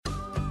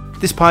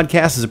This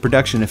podcast is a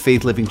production of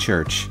Faith Living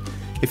Church.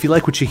 If you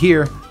like what you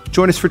hear,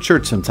 join us for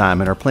church sometime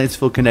at our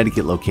Plantsville,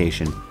 Connecticut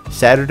location,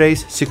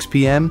 Saturdays, 6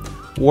 p.m.,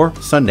 or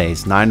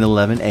Sundays, 9 and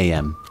 11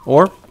 a.m.,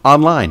 or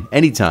online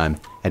anytime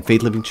at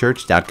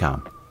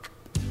faithlivingchurch.com.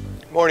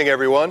 Morning,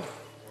 everyone.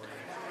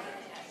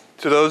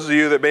 To those of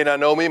you that may not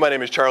know me, my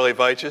name is Charlie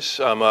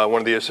Vichis. I'm one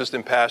of the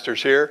assistant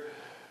pastors here,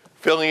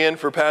 filling in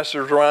for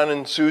Pastors Ron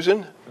and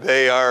Susan.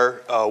 They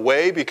are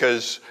away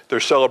because they're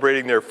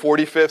celebrating their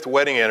 45th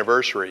wedding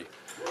anniversary.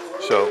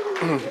 So,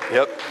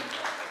 yep.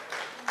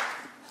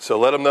 So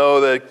let them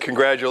know that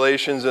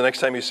congratulations the next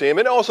time you see him,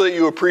 and also that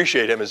you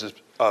appreciate him as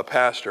a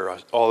pastor,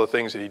 all the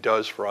things that he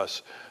does for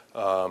us.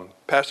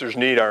 Pastors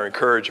need our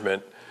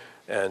encouragement,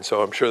 and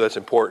so I'm sure that's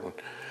important.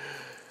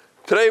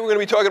 Today we're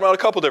going to be talking about a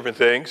couple different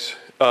things.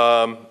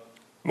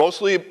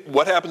 Mostly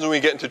what happens when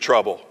we get into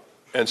trouble.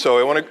 And so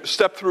I want to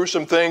step through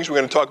some things. We're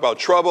going to talk about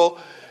trouble,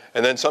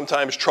 and then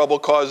sometimes trouble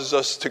causes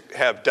us to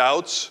have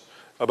doubts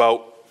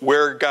about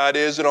where God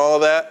is and all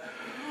of that.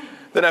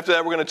 Then after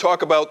that, we're going to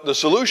talk about the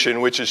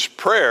solution, which is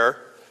prayer.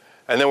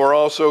 And then we're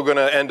also going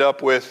to end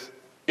up with,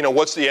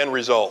 what's the end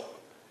result?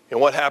 And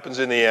what happens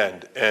in the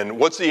end? And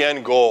what's the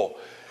end goal?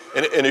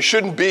 And it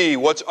shouldn't be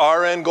what's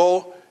our end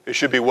goal. It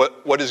should be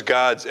what is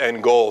God's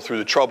end goal through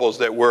the troubles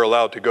that we're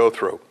allowed to go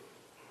through.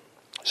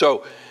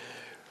 So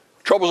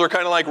troubles are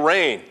kind of like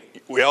rain.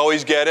 We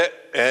always get it,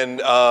 and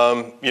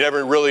you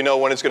never really know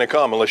when it's going to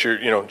come unless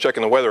you're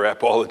checking the weather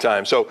app all the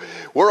time. So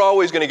we're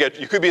always going to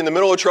you could be in the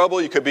middle of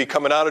trouble, you could be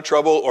coming out of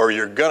trouble, or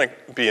you're going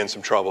to be in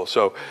some trouble.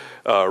 So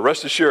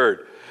rest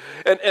assured.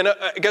 And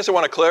I guess I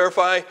want to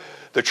clarify,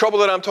 the trouble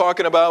that I'm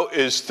talking about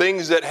is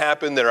things that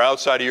happen that are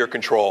outside of your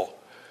control.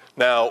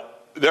 Now,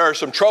 there are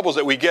some troubles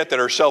that we get that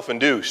are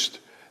self-induced.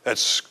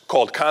 That's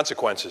called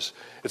consequences.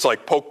 It's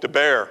like poke the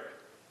bear.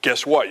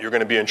 Guess what? You're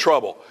going to be in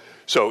trouble.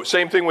 So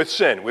same thing with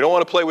sin. We don't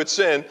want to play with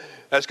sin.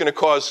 That's going to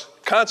cause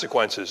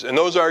consequences. And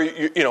those are,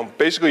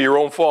 basically your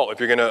own fault if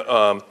you're going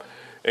to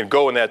and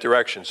go in that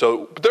direction.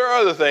 So but there are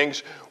other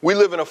things. We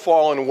live in a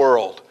fallen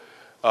world.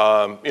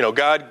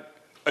 God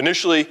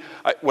initially,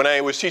 when I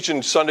was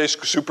teaching Sunday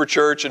Super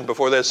Church and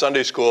before that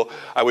Sunday school,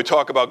 I would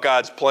talk about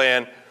God's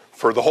plan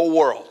for the whole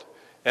world.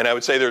 And I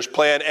would say there's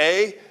plan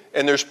A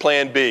and there's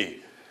plan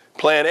B.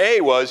 Plan A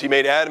was he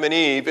made Adam and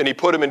Eve and he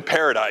put them in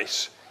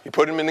paradise. He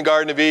put them in the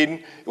Garden of Eden.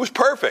 It was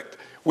perfect.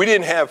 We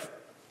didn't have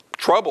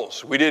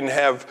troubles. We didn't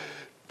have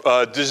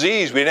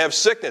disease. We didn't have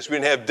sickness. We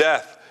didn't have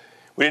death.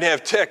 We didn't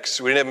have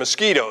ticks. We didn't have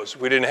mosquitoes.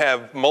 We didn't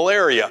have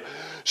malaria.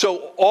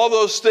 So all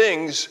those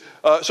things,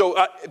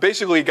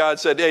 basically God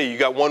said, hey, you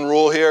got one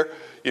rule here.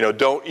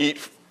 Don't eat,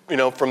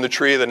 from the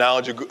tree of the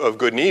knowledge of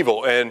good and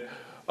evil. And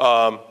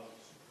of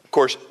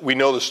course, we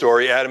know the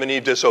story. Adam and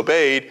Eve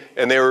disobeyed,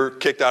 and they were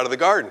kicked out of the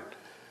garden.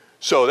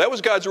 So that was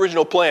God's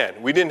original plan.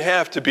 We didn't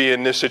have to be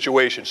in this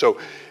situation.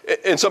 So,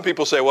 and some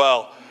people say,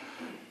 well,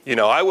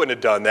 I wouldn't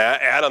have done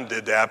that. Adam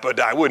did that, but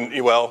I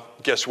wouldn't. Well,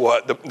 guess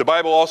what? The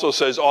Bible also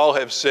says all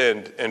have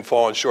sinned and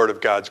fallen short of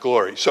God's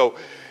glory. So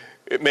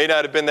it may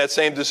not have been that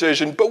same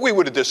decision, but we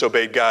would have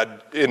disobeyed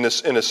God in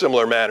a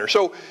similar manner.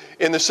 So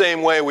in the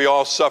same way, we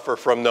all suffer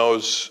from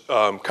those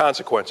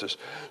consequences.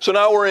 So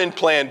now we're in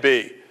plan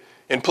B.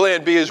 And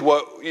plan B is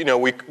what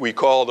we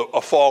call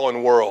a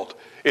fallen world.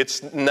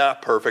 It's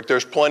not perfect.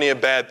 There's plenty of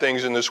bad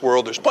things in this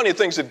world. There's plenty of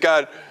things that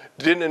God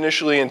didn't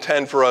initially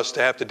intend for us to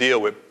have to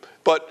deal with.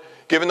 But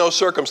given those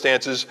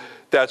circumstances,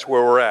 that's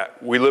where we're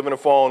at. We live in a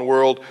fallen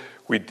world.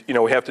 We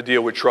have to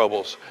deal with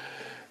troubles.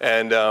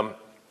 And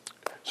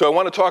so I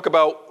want to talk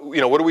about,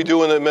 what do we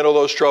do in the middle of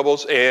those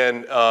troubles,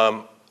 and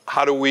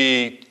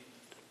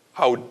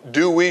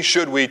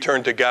should we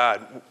turn to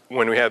God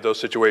when we have those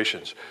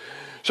situations?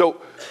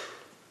 So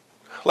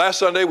last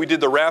Sunday, we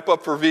did the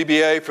wrap-up for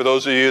VBA. For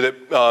those of you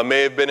that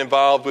may have been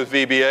involved with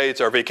VBA,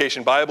 it's our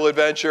Vacation Bible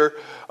Adventure.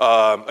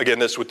 Again,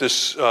 this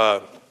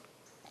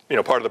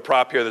part of the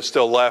prop here that's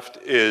still left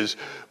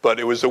but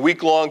it was a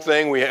week-long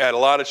thing. We had a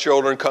lot of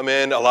children come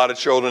in, a lot of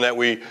children that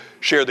we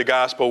shared the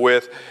gospel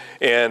with,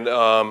 and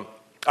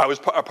I was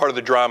a part of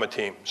the drama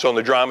team. So in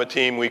the drama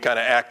team, we kind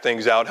of act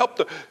things out, help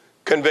to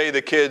convey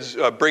the kids,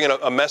 bring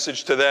a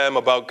message to them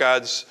about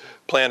God's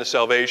plan of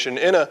salvation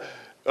in a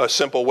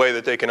simple way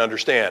that they can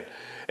understand.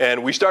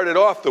 And we started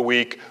off the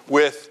week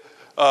with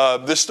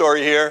this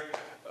story here,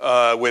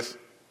 with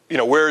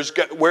where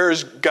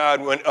is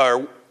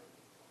God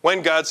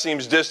when God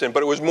seems distant.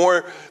 But it was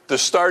more, the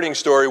starting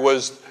story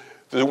was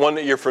the one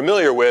that you're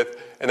familiar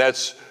with, and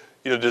that's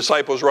the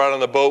disciples were out on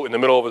the boat in the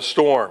middle of a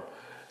storm.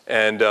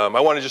 And I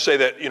want to just say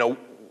that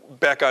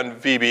back on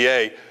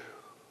VBA,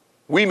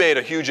 we made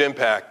a huge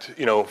impact,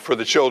 for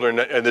the children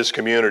in this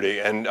community.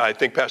 And I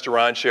think Pastor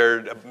Ron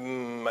shared,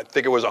 I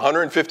think it was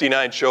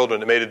 159 children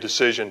that made a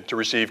decision to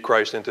receive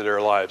Christ into their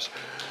lives.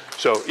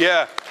 So,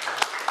 yeah.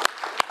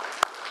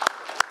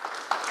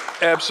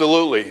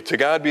 Absolutely. To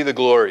God be the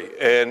glory.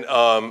 And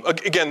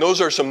again,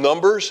 those are some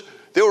numbers.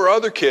 There were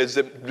other kids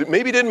that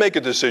maybe didn't make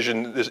a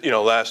decision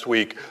last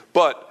week,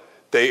 but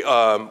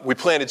we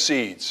planted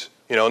seeds.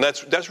 And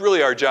that's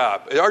really our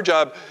job. Our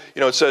job,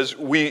 it says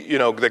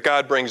that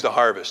God brings the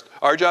harvest.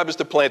 Our job is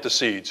to plant the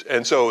seeds.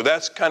 And so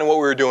that's kind of what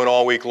we were doing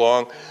all week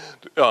long.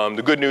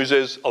 The good news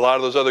is a lot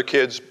of those other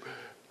kids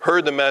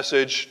heard the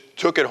message,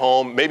 took it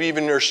home. Maybe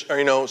even, some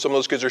of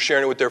those kids are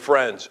sharing it with their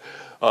friends.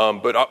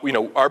 But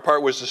our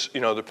part was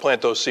to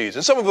plant those seeds.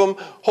 And some of them,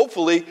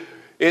 hopefully,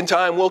 in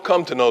time will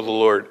come to know the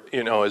Lord,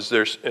 as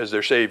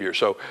their Savior.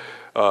 So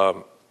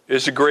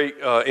it's a great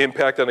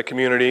impact on the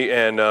community,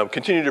 and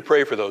continue to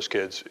pray for those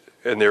kids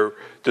in their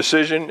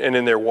decision and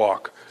in their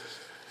walk.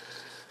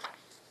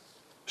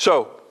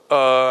 So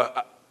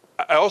I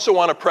also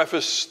want to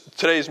preface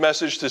today's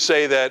message to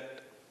say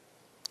that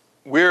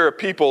we're a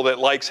people that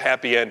likes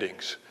happy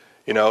endings.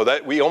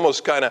 That we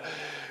almost kind of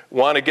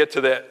want to get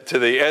to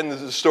the end of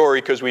the story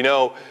because we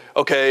know,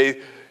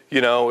 okay,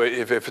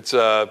 if it's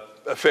a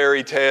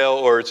fairy tale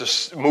or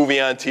it's a movie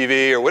on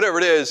TV or whatever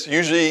it is,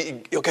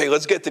 usually, okay,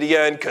 let's get to the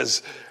end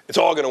because it's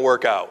all going to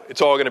work out.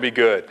 It's all going to be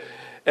good.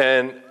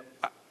 And,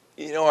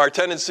 our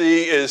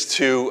tendency is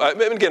to,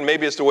 again,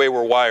 maybe it's the way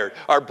we're wired.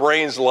 Our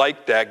brains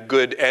like that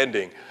good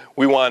ending.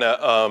 We want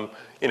to,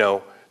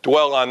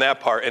 dwell on that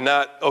part and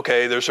not,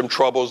 okay, there's some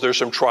troubles, there's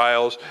some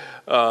trials.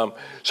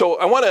 So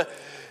I want to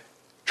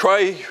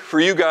try for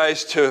you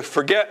guys to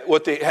forget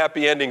what the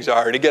happy endings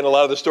are. And again, a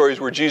lot of the stories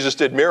where Jesus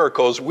did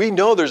miracles, we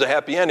know there's a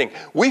happy ending.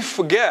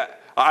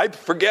 I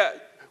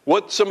forget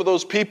what some of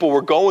those people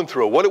were going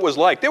through, what it was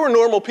like. They were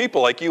normal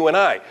people like you and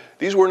I.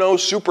 These were no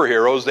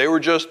superheroes. They were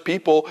just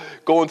people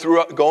going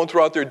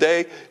throughout their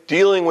day,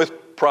 dealing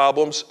with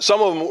problems. Some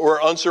of them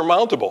were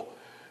unsurmountable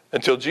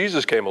until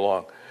Jesus came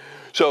along.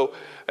 So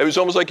it was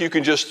almost like you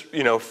can just,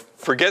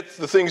 forget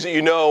the things that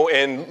you know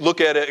and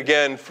look at it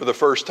again for the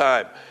first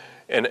time.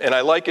 And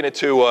I liken it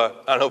to, I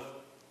don't know if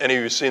any of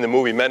you have seen the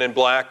movie Men in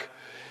Black.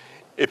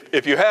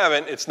 If you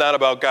haven't, it's not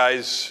about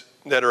guys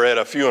that are at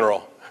a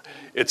funeral.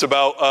 It's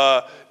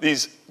about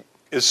this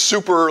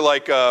super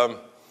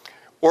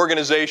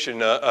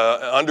organization,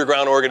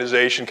 underground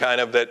organization kind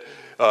of that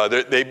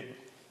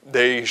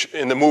they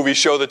in the movie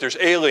show that there's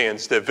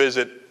aliens that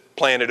visit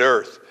planet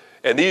Earth.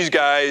 And these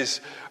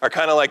guys are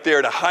kind of like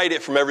there to hide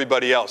it from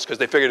everybody else because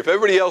they figured if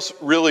everybody else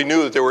really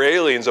knew that there were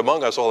aliens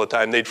among us all the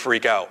time, they'd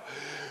freak out.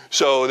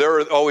 So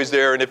they're always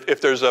there, and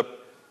if there's a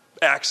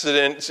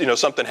accident,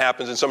 something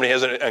happens and somebody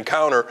has an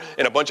encounter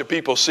and a bunch of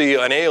people see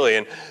an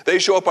alien, they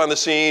show up on the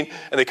scene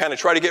and they kind of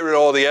try to get rid of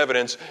all the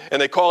evidence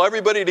and they call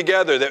everybody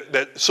together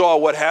that saw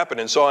what happened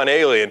and saw an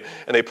alien,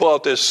 and they pull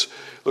out this,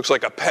 looks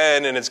like a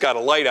pen and it's got a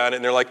light on it,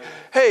 and they're like,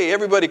 hey,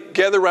 everybody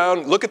gather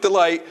around, look at the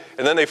light,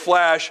 and then they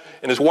flash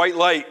and this white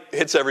light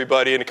hits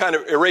everybody and it kind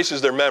of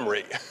erases their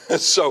memory.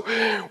 So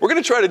we're going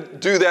to try to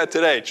do that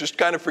today. Just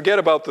kind of forget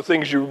about the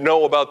things you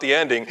know about the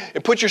ending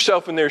and put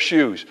yourself in their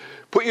shoes.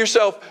 Put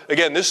yourself,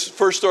 again, this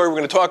first story we're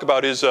going to talk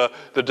about is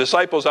the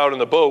disciples out in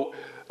the boat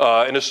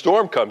and a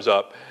storm comes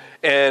up.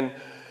 And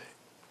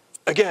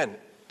again,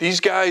 these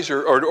guys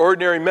are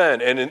ordinary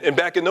men. And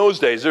back in those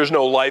days, there's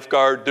no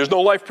lifeguard, there's no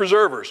life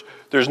preservers,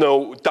 there's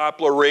no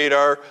Doppler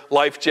radar,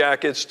 life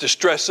jackets,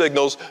 distress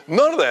signals,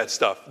 none of that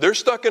stuff. They're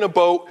stuck in a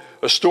boat,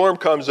 a storm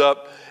comes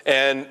up,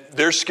 and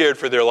they're scared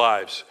for their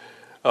lives.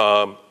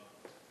 And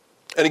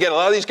again, a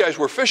lot of these guys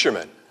were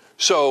fishermen.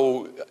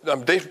 So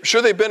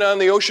they've been on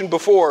the ocean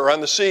before or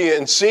on the sea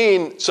and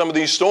seen some of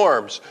these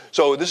storms.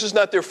 So this is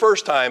not their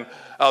first time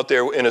out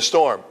there in a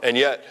storm, and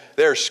yet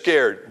they're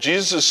scared.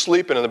 Jesus is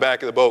sleeping in the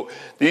back of the boat.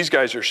 These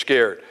guys are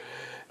scared.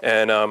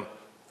 And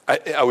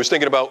I was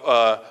thinking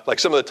about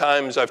some of the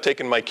times I've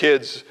taken my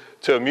kids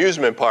to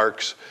amusement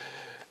parks,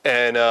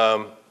 and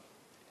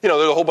there's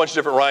a whole bunch of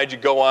different rides you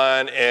go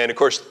on, and of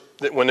course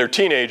when they're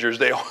teenagers,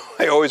 they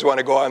always want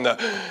to go on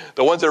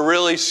the ones that are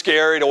really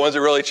scary, the ones that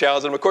really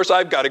challenge them. Of course,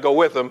 I've got to go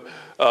with them.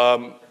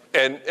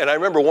 And I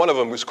remember one of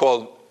them was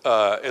called,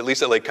 at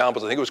least at Lake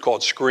Compost, I think it was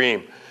called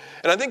Scream.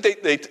 And I think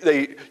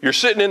you're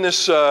sitting in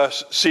this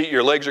seat,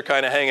 your legs are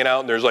kind of hanging out,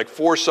 and there's like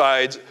four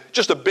sides,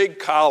 just a big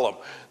column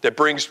that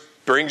brings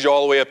you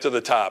all the way up to the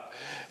top.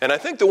 And I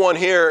think the one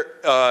here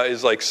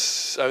is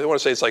I want to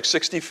say it's like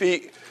 60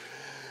 feet.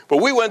 But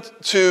we went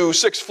to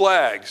Six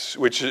Flags,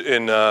 which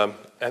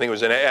I think it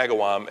was in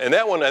Agawam, and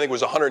that one I think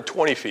was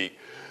 120 feet.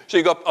 So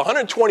you go up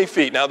 120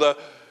 feet. Now the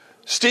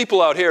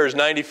steeple out here is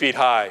 90 feet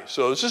high,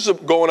 so this is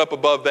going up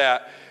above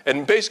that.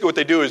 And basically what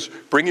they do is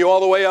bring you all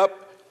the way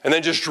up and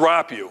then just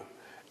drop you.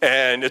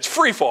 And it's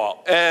free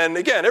fall. And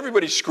again,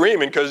 everybody's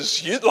screaming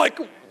because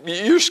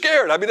you're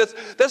scared. I mean,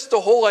 that's the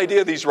whole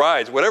idea of these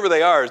rides, whatever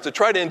they are, is to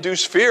try to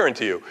induce fear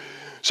into you.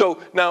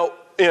 So now,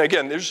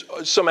 again, there's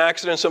some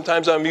accidents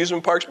sometimes on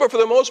amusement parks, but for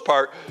the most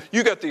part,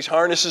 you got these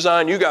harnesses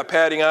on, you got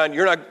padding on,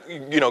 you're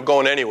not,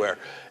 going anywhere.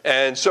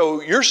 And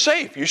so you're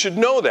safe. You should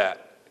know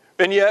that.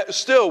 And yet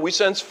still we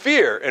sense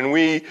fear and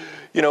we,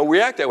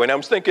 react that way. And I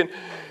was thinking,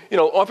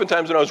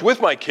 oftentimes when I was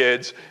with my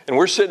kids and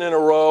we're sitting in a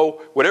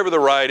row, whatever the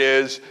ride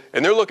is,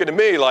 and they're looking at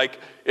me like,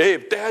 hey,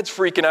 if Dad's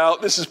freaking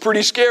out, this is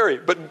pretty scary.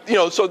 But,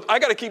 so I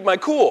got to keep my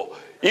cool,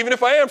 even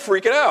if I am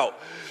freaking out.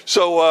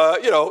 So,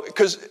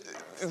 because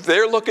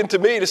they're looking to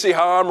me to see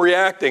how I'm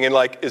reacting and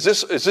like, is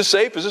this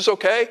safe? Is this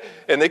okay?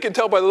 And they can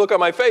tell by the look on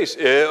my face,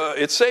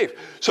 it's safe.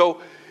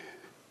 So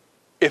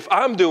if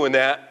I'm doing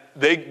that,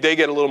 they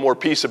get a little more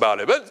peace about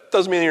it. But it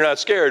doesn't mean you're not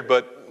scared,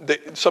 but they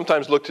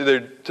sometimes look to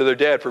their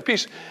dad for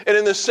peace. And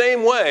in the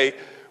same way,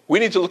 we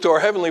need to look to our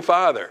Heavenly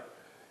Father,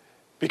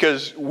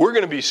 because we're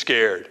going to be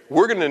scared.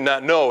 We're going to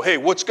not know, hey,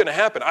 what's going to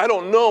happen? I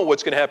don't know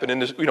what's going to happen in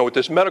this, with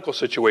this medical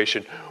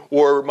situation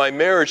or my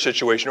marriage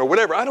situation or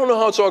whatever. I don't know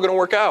how it's all going to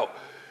work out.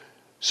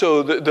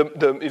 So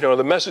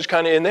the message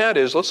kind of in that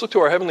is, let's look to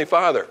our Heavenly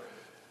Father,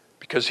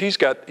 because He's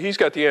got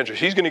the answers.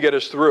 He's going to get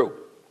us through.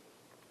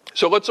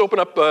 So let's open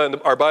up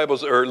our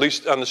Bibles, or at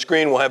least on the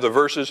screen we'll have the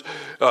verses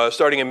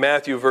starting in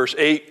Matthew verse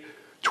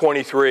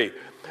 8:23.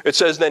 It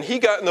says, "Then he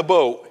got in the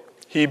boat,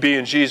 he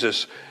being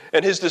Jesus,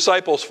 and his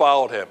disciples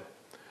followed him.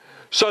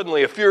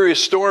 Suddenly a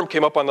furious storm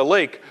came up on the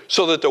lake,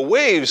 so that the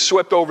waves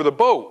swept over the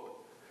boat.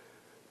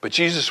 But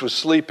Jesus was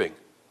sleeping.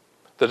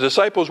 The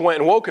disciples went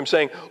and woke him,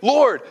 saying,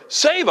 'Lord,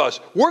 save us,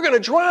 we're going to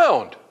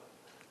drown.'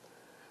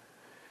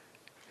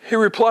 He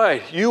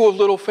replied, 'You of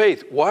little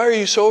faith, why are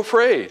you so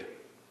afraid?'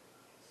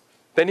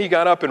 Then he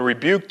got up and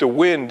rebuked the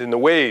wind and the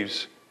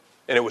waves,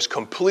 and it was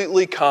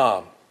completely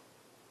calm.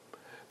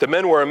 The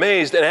men were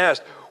amazed and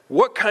asked,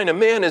 'What kind of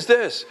man is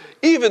this?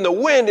 Even the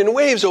wind and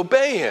waves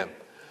obey him.'"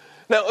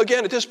 Now,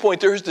 again, at this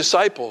point, they're his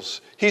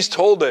disciples. He's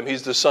told them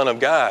he's the Son of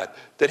God,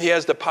 that he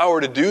has the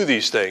power to do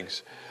these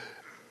things.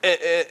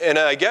 And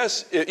I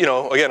guess,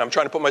 again, I'm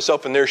trying to put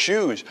myself in their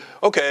shoes.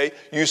 Okay,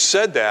 you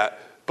said that,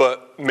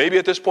 but maybe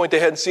at this point they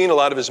hadn't seen a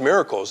lot of his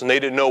miracles, and they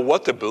didn't know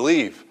what to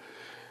believe.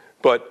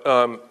 But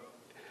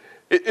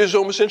it is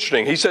almost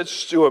interesting. He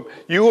says to him,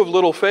 "You of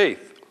little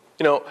faith."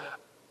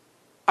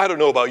 I don't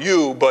know about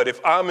you, but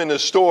if I'm in a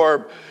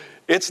storm,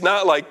 it's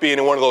not like being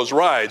in one of those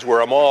rides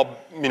where I'm all,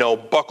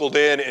 buckled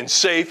in and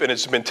safe and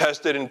it's been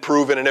tested and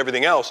proven and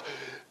everything else.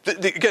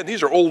 Again,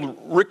 these are old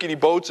rickety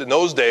boats in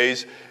those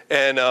days,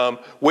 and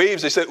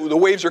waves, they said the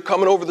waves are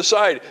coming over the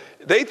side.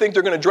 They think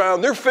they're going to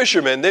drown. They're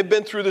fishermen. They've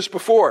been through this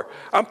before.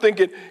 I'm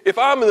thinking, if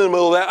I'm in the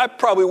middle of that, I'd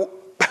probably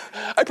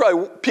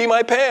pee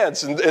my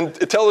pants and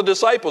tell the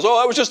disciples, "Oh,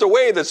 that was just a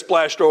wave that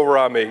splashed over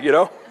on me,"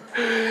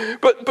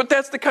 But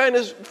that's the kind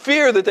of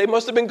fear that they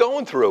must have been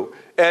going through.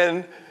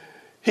 And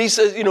he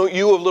says,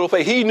 "You of little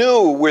faith." He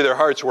knew where their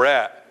hearts were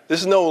at. This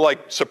is no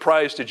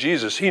surprise to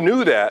Jesus. He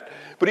knew that.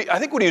 But I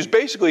think what he was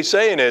basically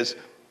saying is,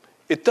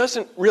 it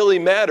doesn't really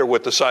matter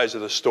what the size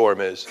of the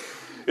storm is.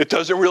 It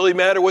doesn't really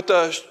matter what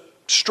the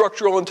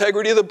structural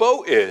integrity of the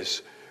boat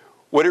is.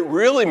 What it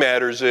really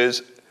matters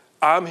is,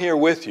 I'm here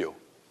with you.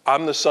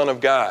 I'm the Son of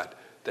God.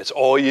 That's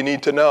all you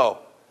need to know.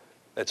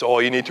 That's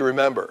all you need to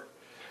remember.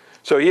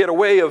 So he had a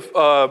way of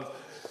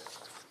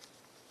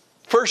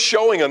first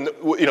showing him,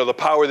 the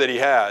power that he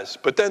has,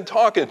 but then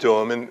talking to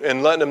him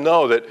and letting him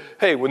know that,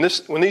 hey, when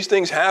these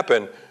things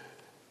happen,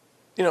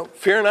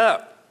 fear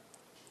not.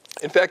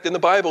 In fact, in the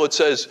Bible it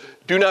says,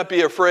 "Do not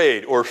be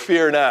afraid," or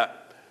 "Fear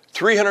not,"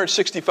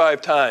 365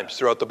 times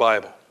throughout the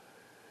Bible.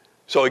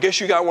 So I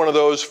guess you got one of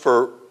those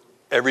for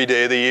every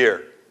day of the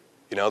year.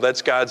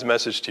 That's God's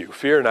message to you.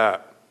 Fear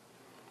not.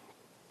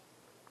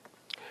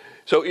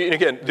 So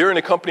again, they're in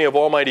the company of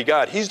Almighty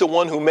God. He's the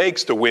one who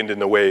makes the wind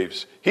and the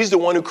waves. He's the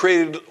one who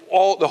created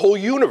the whole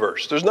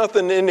universe. There's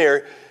nothing in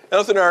there,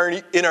 nothing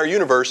in our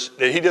universe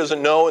that he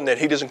doesn't know and that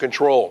he doesn't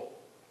control.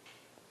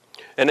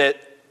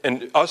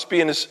 And us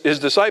being his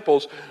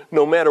disciples,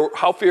 no matter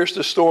how fierce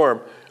the storm,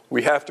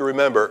 we have to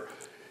remember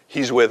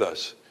he's with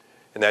us.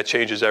 And that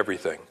changes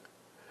everything.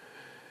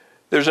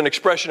 There's an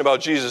expression about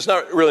Jesus,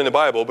 not really in the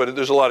Bible, but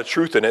there's a lot of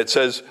truth in it. It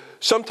says,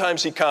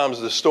 sometimes he calms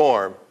the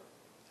storm,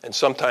 and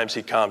sometimes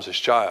he calms his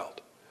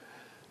child.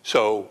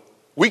 So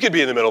we could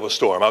be in the middle of a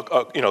storm.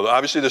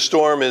 Obviously the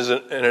storm is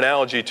an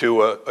analogy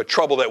to a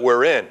trouble that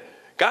we're in.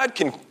 God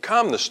can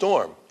calm the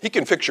storm. He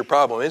can fix your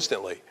problem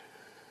instantly.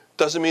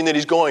 Doesn't mean that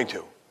he's going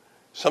to.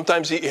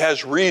 Sometimes he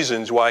has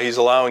reasons why he's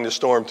allowing the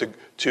storm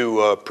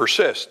to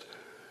persist.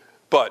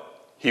 But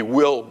he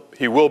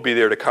will be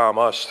there to calm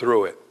us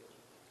through it.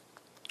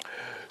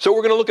 So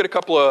we're going to look at a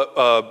couple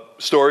of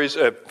stories,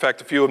 in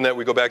fact, a few of them that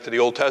we go back to the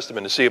Old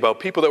Testament to see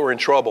about people that were in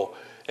trouble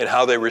and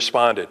how they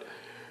responded.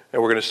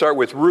 And we're going to start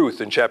with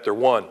Ruth in chapter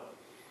 1. It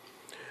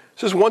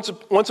says,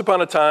 once upon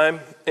a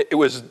time, it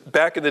was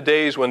back in the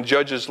days when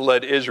judges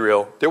led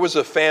Israel, there was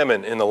a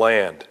famine in the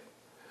land.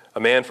 A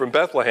man from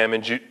Bethlehem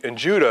in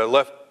Judah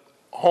left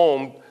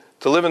home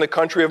to live in the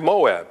country of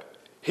Moab,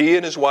 he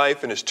and his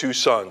wife and his 2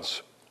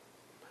 sons.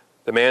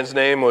 The man's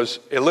name was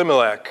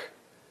Elimelech.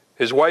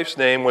 His wife's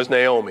name was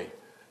Naomi.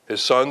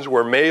 His sons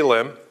were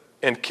Mahlon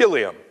and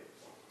Chilion,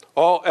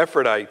 all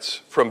Ephraites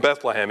from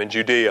Bethlehem in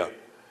Judea.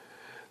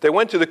 They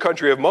went to the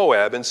country of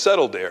Moab and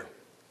settled there.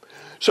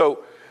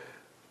 So,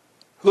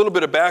 a little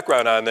bit of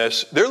background on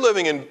this. They're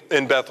living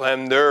in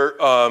Bethlehem. They're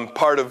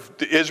part of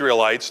the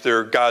Israelites.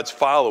 They're God's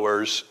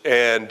followers.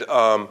 And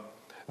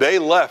they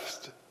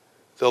left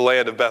the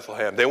land of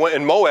Bethlehem. They went,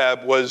 and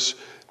Moab was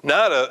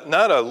not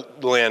a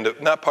land,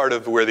 not part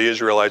of where the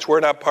Israelites were,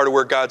 not part of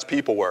where God's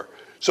people were.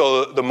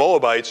 So the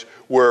Moabites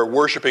were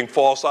worshiping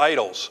false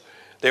idols.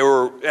 They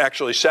were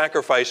actually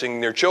sacrificing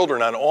their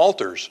children on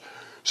altars.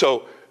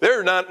 So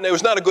it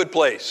was not a good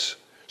place.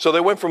 So they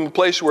went from the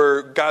place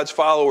where God's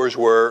followers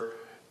were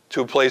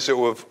to a place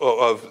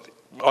of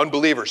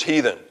unbelievers,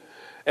 heathen.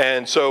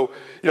 And so,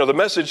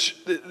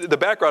 the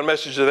background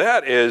message to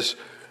that is,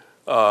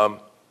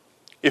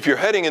 if you're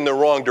heading in the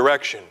wrong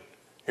direction,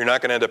 you're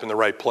not going to end up in the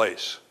right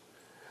place.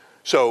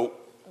 So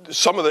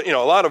a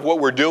lot of what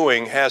we're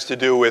doing has to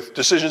do with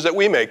decisions that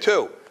we make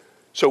too.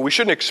 So we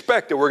shouldn't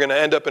expect that we're going to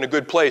end up in a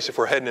good place if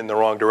we're heading in the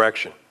wrong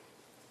direction.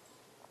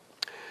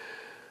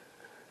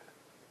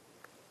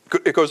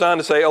 It goes on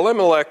to say,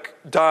 Elimelech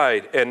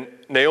died, and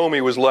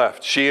Naomi was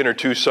left, she and her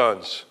 2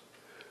 sons.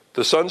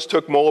 The sons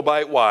took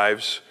Moabite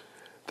wives.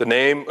 The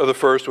name of the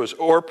first was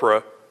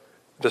Orpah,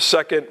 the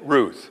second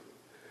Ruth.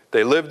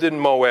 They lived in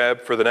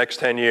Moab for the next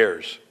 10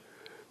 years.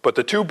 But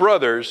the 2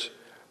 brothers,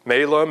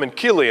 Mahlon and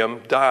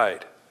Chilion,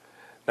 died.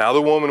 Now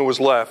the woman was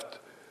left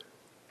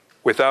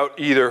without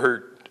either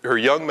her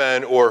young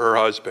men or her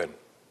husband.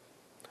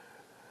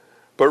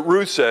 But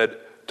Ruth said,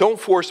 "Don't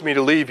force me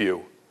to leave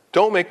you.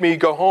 Don't make me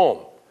go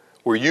home.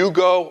 Where you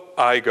go,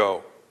 I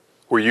go.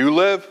 Where you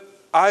live,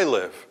 I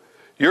live.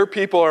 Your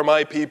people are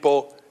my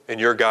people, and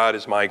your God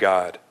is my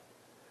God."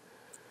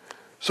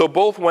 So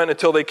both went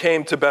until they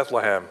came to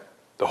Bethlehem.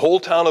 The whole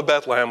town of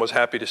Bethlehem was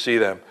happy to see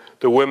them.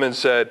 The women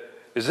said,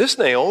 "Is this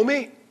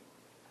Naomi?"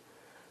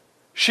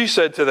 She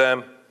said to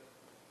them,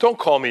 "Don't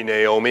call me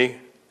Naomi.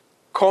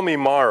 Call me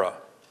Mara,"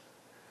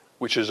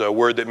 which is a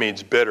word that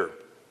means bitter.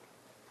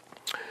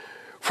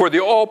 "For the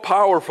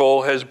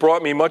all-powerful has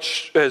brought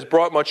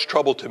much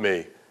trouble to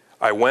me.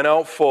 I went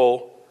out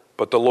full,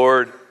 but the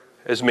Lord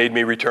has made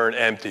me return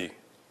empty.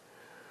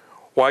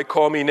 Why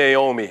call me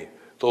Naomi?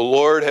 The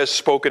Lord has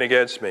spoken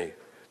against me.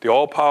 The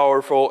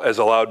all-powerful has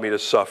allowed me to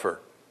suffer."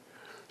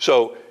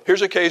 So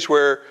here's a case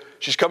where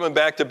she's coming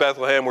back to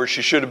Bethlehem where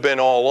she should have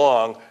been all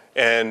along,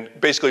 and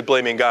basically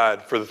blaming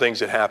God for the things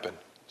that happened,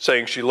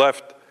 saying she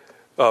left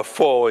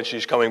full and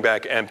she's coming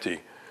back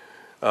empty.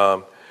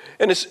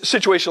 In a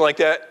situation like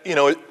that,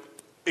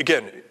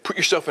 again, put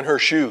yourself in her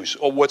shoes.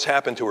 Oh, what's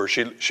happened to her?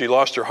 She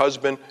lost her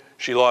husband.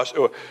 She lost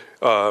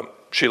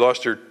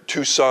her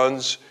 2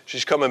 sons.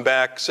 She's coming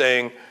back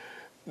saying,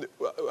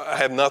 "I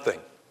have nothing."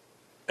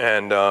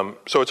 And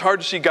so it's hard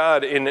to see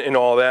God in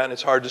all that, and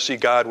it's hard to see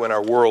God when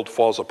our world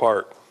falls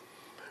apart.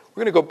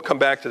 We're going to come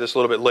back to this a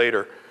little bit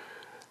later.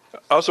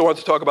 I also want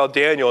to talk about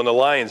Daniel in the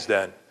lion's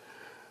den.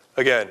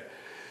 Again,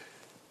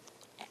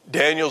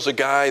 Daniel's a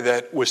guy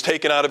that was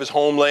taken out of his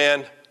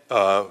homeland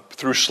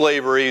through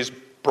slavery. He's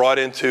brought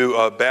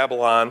into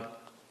Babylon.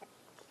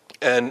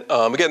 And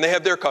again, they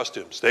have their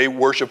customs. They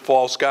worship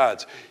false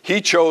gods. He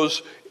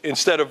chose,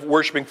 instead of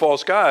worshiping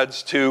false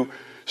gods, to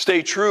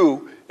stay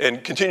true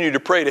and continue to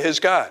pray to his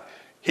God.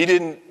 He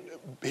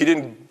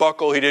didn't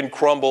buckle, he didn't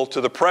crumble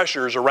to the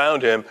pressures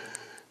around him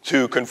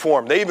to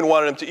conform. They even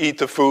wanted him to eat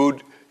the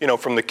food,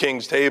 from the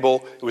king's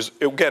table.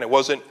 It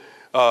wasn't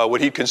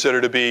what he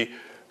considered to be,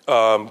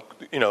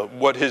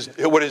 what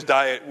his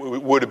diet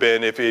would have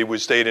been if he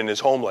would stayed in his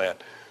homeland.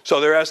 So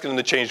they're asking him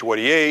to change what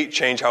he ate,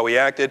 change how he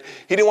acted.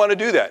 He didn't want to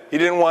do that. He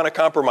didn't want to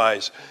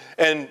compromise.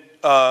 And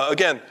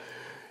again,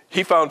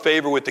 he found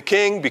favor with the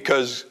king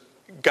because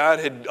God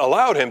had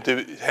allowed him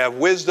to have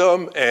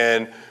wisdom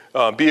and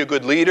be a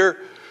good leader.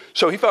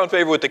 So he found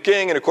favor with the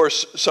king, and of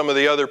course, some of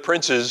the other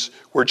princes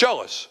were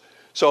jealous.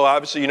 So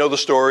obviously, the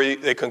story.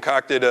 They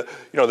concocted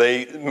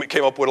they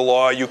came up with a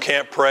law: you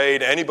can't pray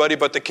to anybody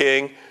but the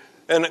king.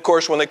 And of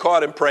course, when they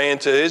caught him praying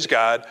to his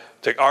God,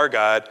 to our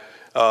God,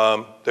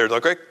 they're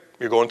like, "Okay,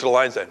 you're going to the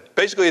lion's den."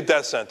 Basically, a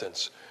death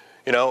sentence.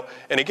 And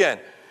again,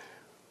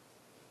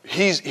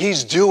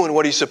 he's doing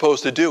what he's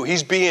supposed to do.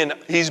 He's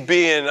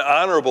being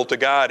honorable to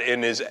God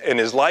in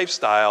his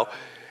lifestyle,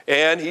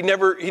 and he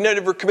never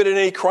committed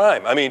any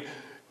crime. I mean,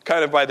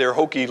 kind of by their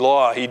hokey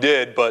law, he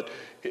did, but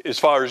as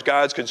far as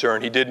God's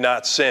concerned, he did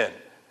not sin,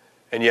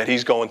 and yet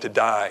he's going to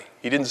die.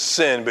 He didn't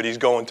sin, but he's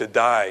going to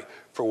die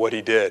for what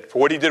he did. For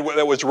what he did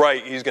that was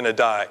right, he's going to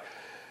die.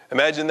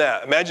 Imagine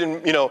that.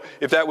 Imagine,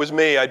 if that was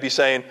me, I'd be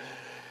saying,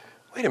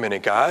 "Wait a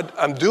minute, God,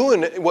 I'm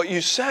doing what you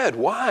said.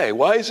 Why?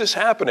 Why is this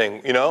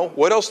happening?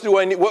 What else do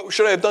I need? What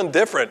should I have done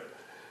different?"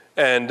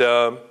 And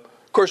of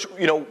course,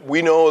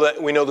 we know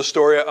the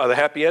story, the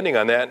happy ending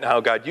on that, and how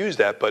God used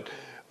that. But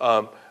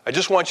I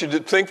just want you to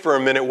think for a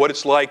minute what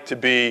it's like to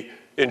be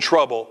in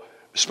trouble,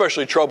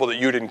 especially trouble that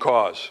you didn't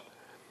cause.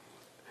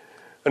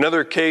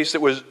 Another case that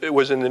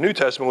was in the New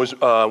Testament was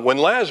when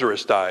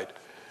Lazarus died.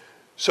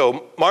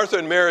 So Martha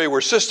and Mary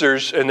were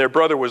sisters, and their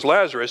brother was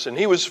Lazarus, and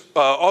he was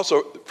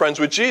also friends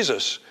with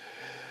Jesus.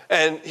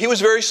 And he was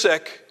very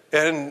sick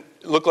and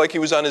looked like he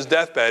was on his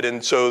deathbed.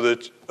 And so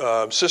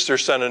the sister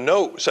sent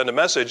a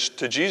message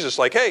to Jesus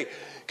like, "Hey,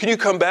 can you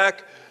come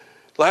back?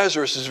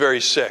 Lazarus is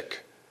very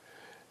sick."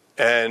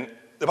 And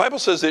the Bible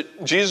says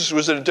that Jesus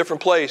was in a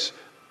different place,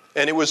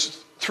 and it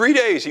was 3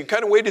 days. He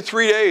kind of waited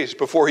 3 days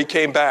before he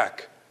came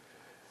back.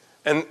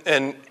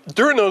 And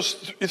during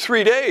those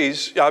 3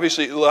 days,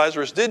 obviously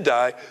Lazarus did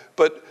die,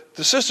 but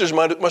the sisters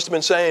must have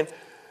been saying,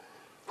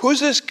 who's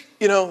this?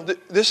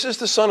 This is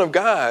the Son of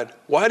God.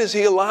 Why does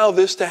he allow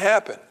this to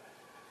happen?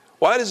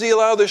 Why does he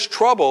allow this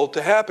trouble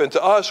to happen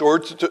to us, or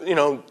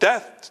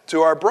death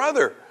to our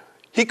brother?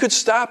 He could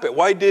stop it.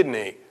 Why didn't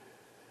he?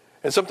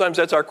 And sometimes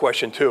that's our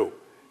question too.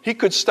 He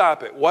could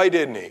stop it. Why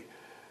didn't he?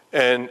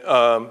 And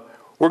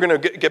we're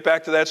going to get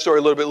back to that story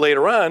a little bit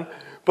later on.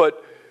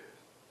 But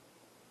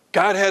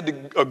God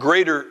had a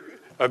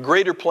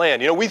greater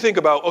plan. We think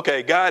about,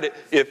 okay, God,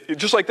 if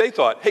just like they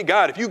thought, hey,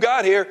 God, if you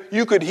got here,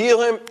 you could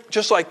heal him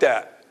just like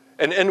that.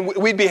 And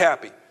we'd be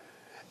happy.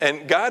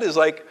 And God is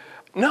like,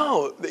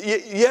 no,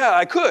 yeah,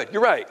 I could.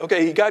 You're right.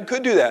 Okay, God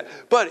could do that.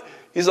 But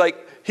he's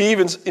like, he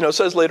even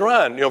says later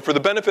on, for the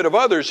benefit of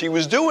others, he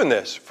was doing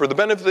this. For the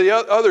benefit of the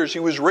others, he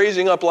was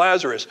raising up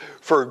Lazarus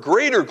for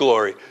greater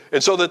glory.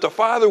 And so that the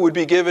Father would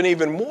be given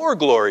even more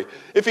glory.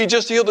 If he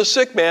just healed a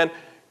sick man,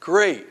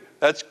 great.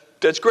 That's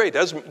great.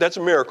 That's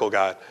a miracle,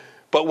 God.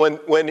 But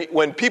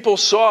when people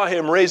saw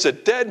him raise a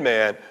dead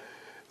man,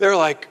 they're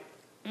like,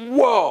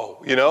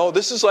 whoa,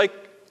 this is like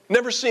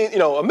never seen,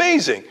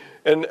 amazing.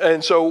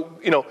 And so,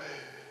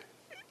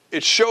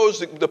 it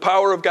shows the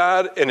power of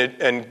God,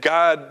 and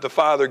God the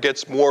Father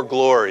gets more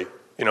glory,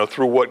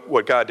 through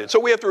what God did. So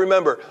we have to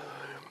remember,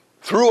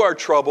 through our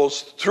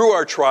troubles, through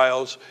our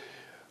trials,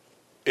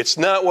 it's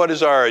not what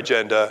is our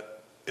agenda,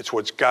 it's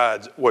what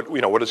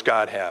does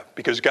God have?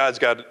 Because God's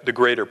got the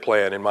greater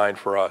plan in mind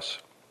for us.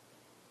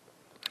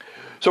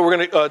 So we're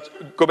going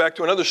to go back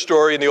to another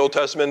story in the Old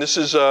Testament. This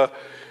is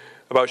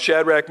about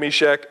Shadrach,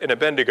 Meshach, and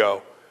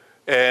Abednego.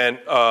 And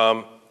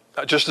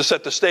just to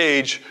set the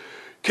stage,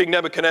 King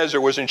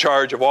Nebuchadnezzar was in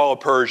charge of all of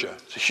Persia.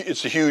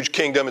 It's a huge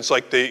kingdom. It's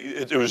like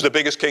it was the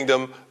biggest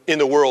kingdom in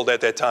the world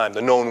at that time,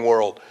 the known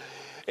world.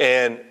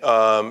 And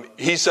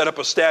he set up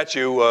a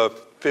statue, a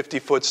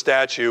 50-foot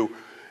statue,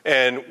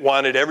 and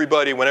wanted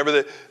everybody,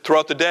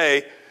 throughout the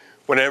day,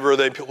 whenever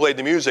they played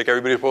the music,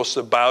 everybody was supposed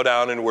to bow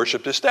down and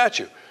worship this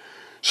statue.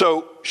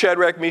 So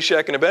Shadrach,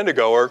 Meshach, and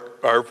Abednego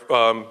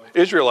are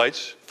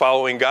Israelites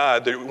following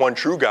God, the one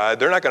true God.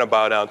 They're not going to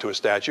bow down to a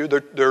statue.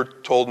 They're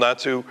told not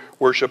to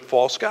worship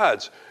false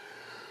gods.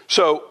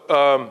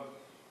 So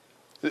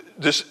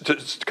this to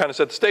kind of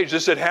set the stage,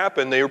 this had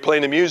happened. They were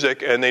playing the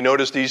music, and they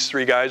noticed these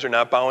three guys are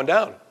not bowing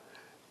down.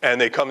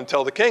 And they come and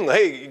tell the king,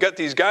 hey, you got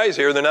these guys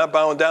here. They're not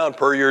bowing down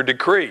per your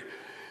decree.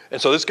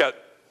 And so this got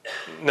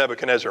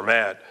Nebuchadnezzar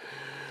mad.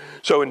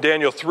 So in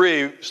Daniel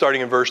 3,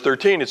 starting in verse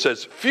 13, it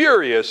says,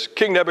 furious,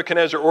 King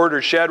Nebuchadnezzar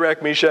ordered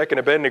Shadrach, Meshach, and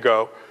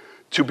Abednego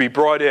to be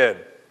brought in.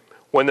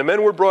 When the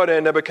men were brought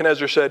in,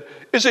 Nebuchadnezzar said,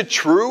 is it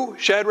true,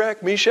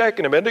 Shadrach, Meshach,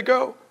 and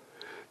Abednego,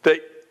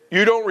 that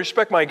you don't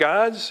respect my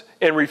gods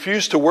and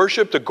refuse to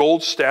worship the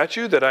gold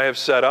statue that I have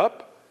set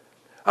up?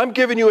 I'm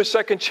giving you a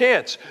second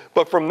chance,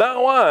 but from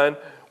now on,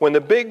 when the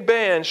big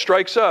band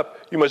strikes up,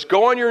 you must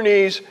go on your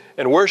knees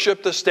and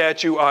worship the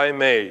statue I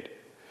made.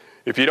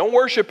 If you don't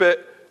worship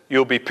it,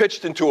 you'll be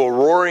pitched into a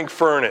roaring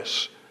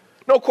furnace.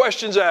 No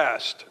questions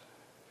asked.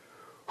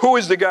 Who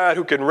is the God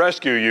who can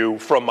rescue you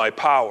from my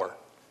power?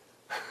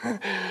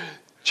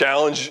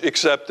 Challenge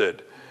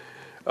accepted.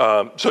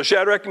 So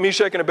Shadrach,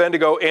 Meshach, and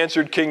Abednego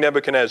answered King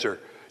Nebuchadnezzar,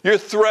 your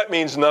threat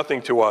means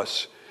nothing to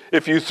us.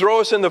 If you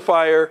throw us in the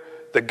fire,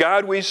 the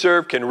God we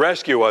serve can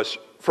rescue us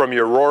from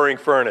your roaring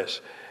furnace.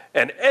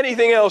 And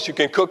anything else you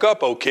can cook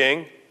up, O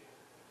king.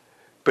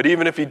 But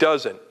even if he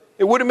doesn't,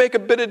 it wouldn't make a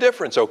bit of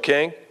difference, O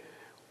king.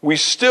 We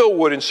still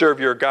wouldn't serve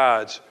your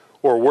gods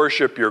or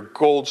worship your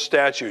gold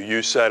statue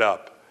you set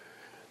up.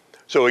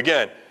 So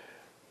again,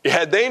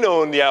 had they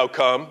known the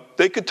outcome,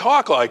 they could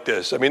talk like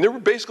this. I mean, they were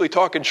basically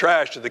talking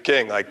trash to the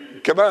king.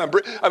 Like, come on.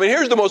 I mean,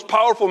 here's the most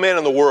powerful man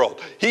in the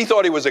world. He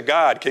thought he was a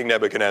god, King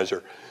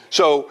Nebuchadnezzar.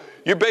 So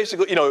you're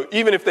basically,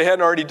 even if they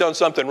hadn't already done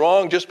something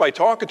wrong, just by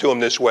talking to him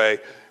this way,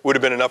 would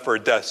have been enough for a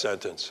death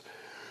sentence.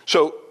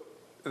 So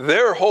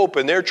their hope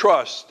and their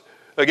trust,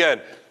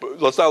 again,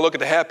 let's not look at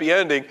the happy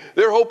ending.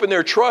 Their hope and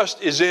their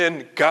trust is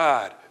in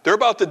God. They're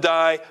about to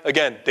die.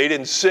 Again, they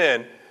didn't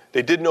sin.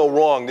 They did no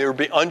wrong. They were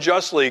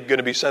unjustly going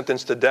to be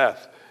sentenced to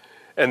death.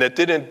 And that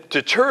didn't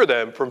deter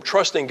them from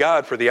trusting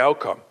God for the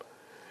outcome.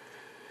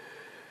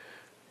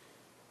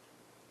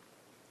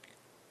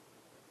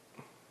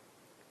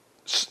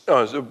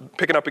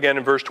 Picking up again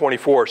in verse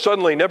 24.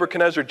 Suddenly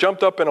Nebuchadnezzar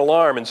jumped up in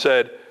alarm and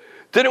said,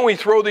 didn't we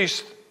throw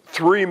these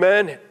three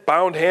men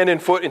bound hand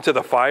and foot into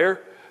the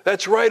fire?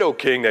 That's right, O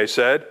king, they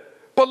said.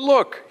 But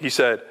look, he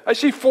said, I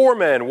see four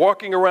men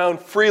walking around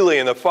freely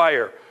in the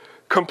fire,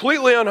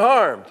 completely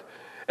unharmed.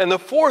 And the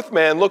fourth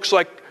man looks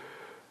like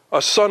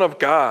a son of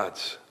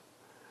God's.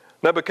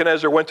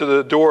 Nebuchadnezzar went to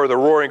the door of the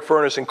roaring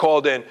furnace and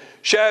called in,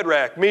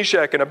 Shadrach,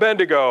 Meshach, and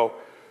Abednego,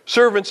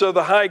 servants of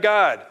the high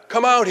God,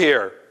 come out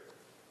here.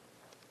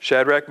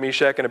 Shadrach,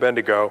 Meshach, and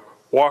Abednego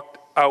walked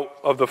out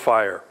of the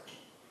fire.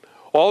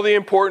 All the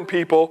important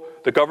people,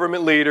 the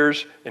government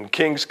leaders, and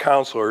king's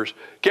counselors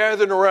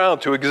gathered around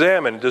to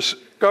examine and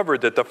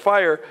discovered that the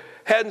fire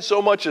hadn't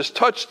so much as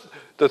touched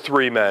the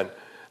three men.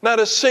 Not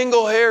a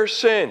single hair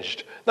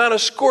singed, not a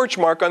scorch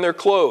mark on their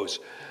clothes,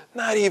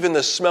 not even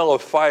the smell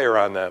of fire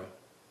on them.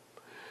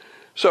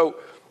 So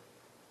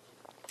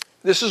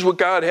This is what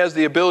God has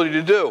the ability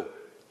to do.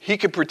 He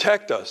can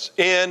protect us.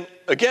 And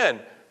again,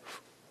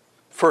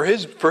 for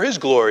his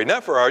glory,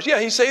 not for ours. Yeah,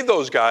 he saved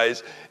those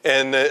guys.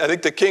 And I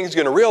think the king's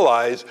going to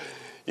realize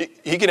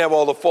he can have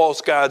all the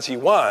false gods he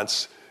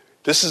wants.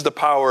 This is the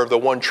power of the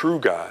one true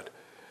God.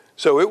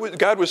 So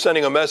God was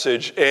sending a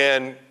message,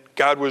 and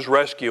God was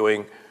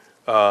rescuing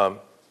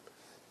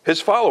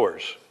his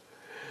followers.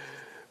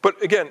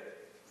 But again,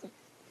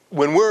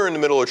 when we're in the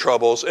middle of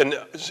troubles, and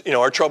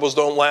our troubles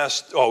don't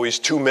last always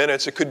 2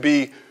 minutes. It could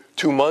be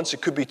 2 months.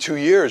 It could be 2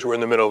 years. We're in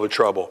the middle of a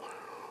trouble.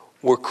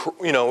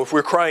 If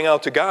we're crying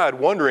out to God,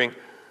 wondering,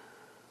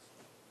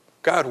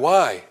 God,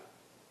 why?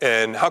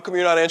 And how come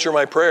you're not answering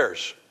my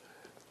prayers?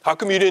 How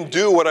come you didn't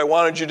do what I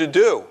wanted you to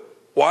do?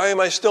 Why am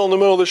I still in the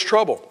middle of this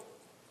trouble?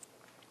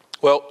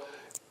 Well,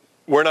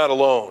 we're not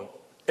alone.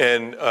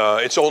 And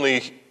it's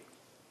only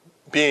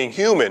being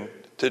human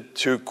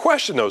to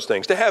question those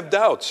things, to have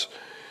doubts.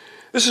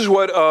 This is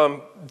what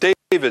David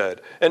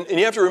said. And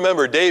you have to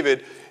remember,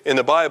 David in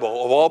the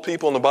Bible, of all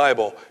people in the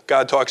Bible,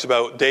 God talks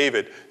about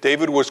David.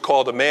 David was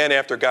called a man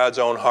after God's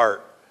own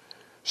heart.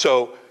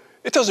 So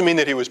it doesn't mean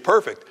that he was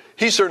perfect.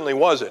 He certainly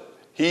wasn't.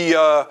 He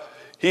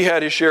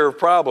had his share of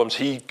problems.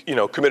 He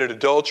committed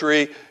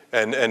adultery,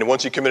 and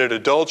once he committed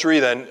adultery,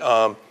 then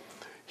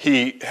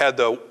he had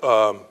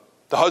the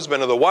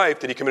husband of the wife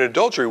that he committed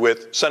adultery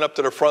with sent up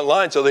to the front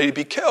line so that he'd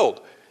be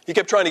killed. He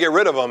kept trying to get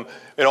rid of him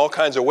in all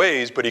kinds of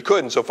ways, but he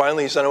couldn't. So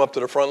finally he sent him up to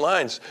the front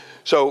lines.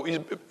 So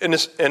in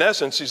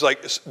essence, he's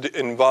like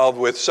involved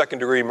with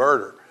second-degree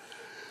murder.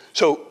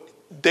 So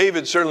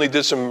David certainly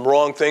did some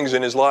wrong things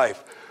in his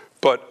life.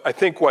 But I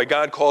think why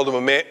God called him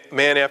a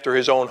man after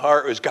his own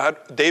heart was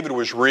David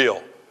was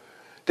real.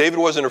 David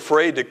wasn't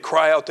afraid to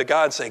cry out to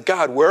God and say,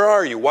 God, where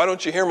are you? Why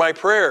don't you hear my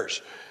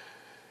prayers?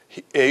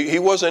 He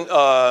wasn't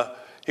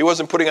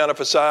putting on a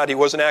facade. He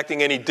wasn't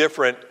acting any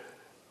different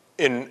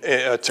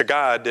to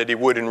God that he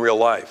would in real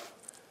life.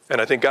 And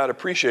I think God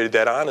appreciated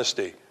that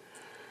honesty.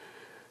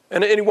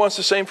 And he wants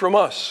the same from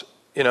us.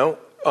 We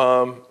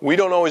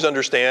don't always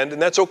understand,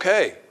 and that's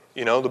okay.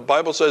 The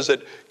Bible says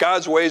that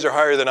God's ways are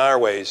higher than our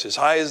ways. As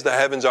high as the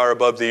heavens are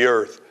above the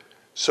earth,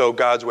 so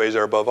God's ways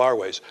are above our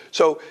ways.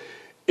 So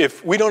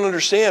if we don't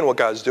understand what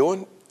God's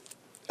doing,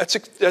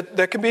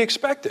 that can be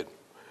expected.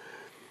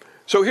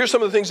 So here's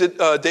some of the things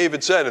that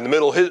David said in the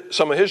middle of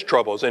some of his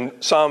troubles.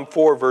 In Psalm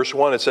 4, verse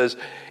 1, it says,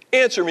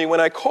 answer me when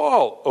I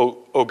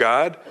call, O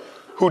God,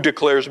 who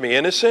declares me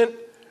innocent.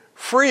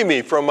 Free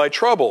me from my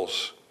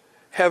troubles.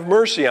 Have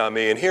mercy on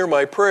me and hear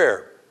my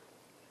prayer.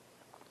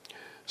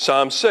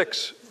 Psalm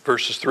 6,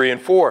 verses 3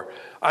 and 4.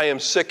 I am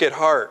sick at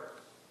heart.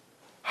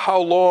 How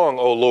long,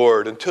 O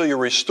Lord, until you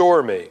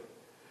restore me?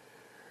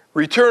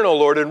 Return, O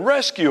Lord, and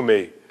rescue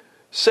me.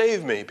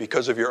 Save me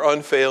because of your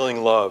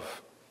unfailing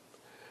love.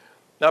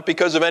 Not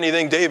because of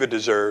anything David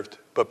deserved,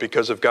 but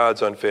because of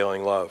God's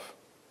unfailing love.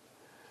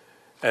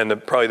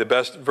 And probably the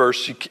best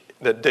verse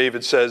that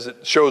David says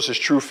that shows his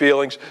true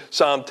feelings,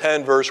 Psalm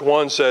 10, verse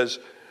 1 says,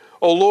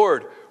 O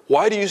Lord,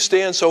 why do you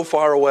stand so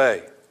far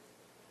away?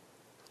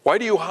 Why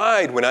do you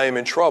hide when I am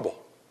in trouble?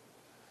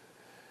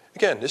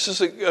 Again, this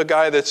is a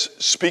guy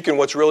that's speaking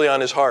what's really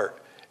on his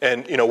heart.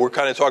 And, we're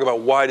kind of talking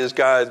about why does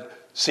God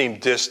seem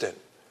distant?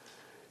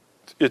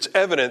 It's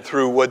evident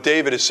through what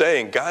David is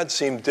saying. God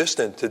seemed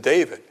distant to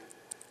David,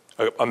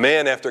 a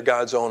man after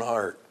God's own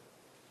heart.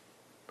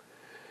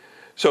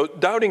 So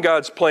doubting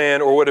God's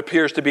plan or what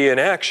appears to be an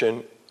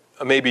action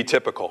may be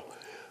typical.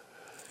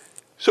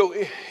 So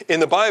in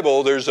the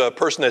Bible, there's a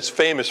person that's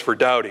famous for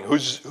doubting.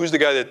 Who's the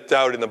guy that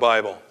doubted in the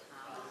Bible?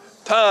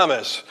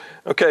 Thomas.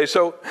 Okay,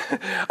 so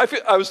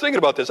I was thinking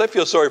about this. I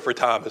feel sorry for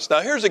Thomas.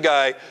 Now here's a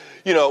guy,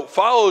 he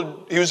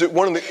was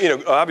one of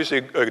the, obviously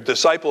a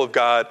disciple of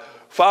God,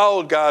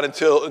 followed God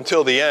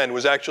until the end,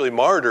 was actually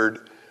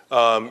martyred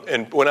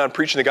and went on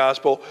preaching the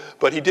gospel.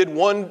 But he did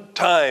one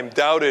time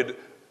doubted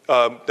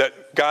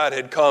that God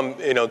had come,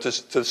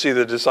 to see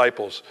the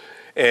disciples.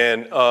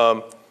 And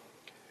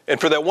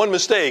for that one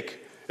mistake,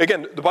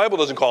 again, the Bible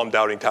doesn't call him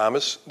Doubting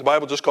Thomas. The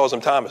Bible just calls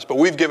him Thomas. But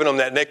we've given him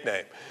that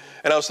nickname.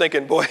 And I was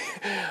thinking, boy,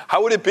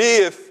 how would it be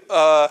if,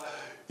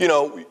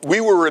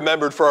 we were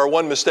remembered for our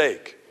one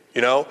mistake?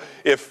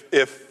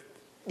 If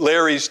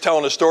Larry's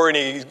telling a story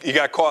and he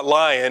got caught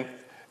lying,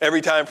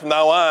 every time from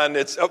now on,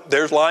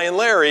 there's Lying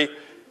Larry.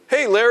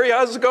 Hey, Larry,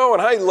 how's it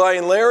going? Hi,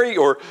 Lying Larry.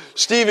 Or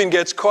Stephen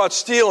gets caught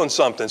stealing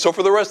something. So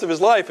for the rest of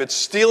his life, it's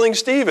Stealing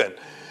Stephen.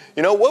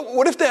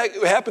 What if that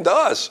happened to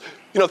us?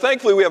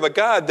 Thankfully, we have a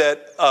God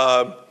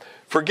that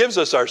forgives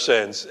us our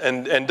sins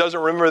and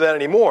doesn't remember that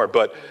anymore.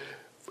 But,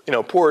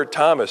 poor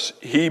Thomas,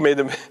 he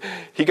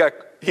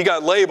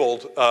got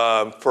labeled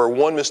for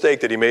one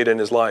mistake that he made in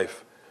his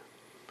life.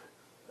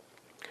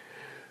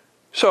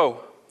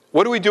 So,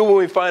 what do we do when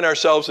we find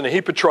ourselves in a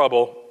heap of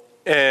trouble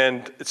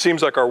and it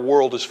seems like our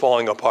world is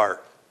falling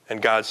apart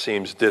and God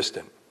seems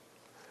distant?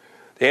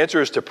 The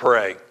answer is to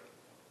pray.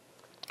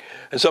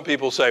 And some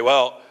people say,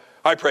 well,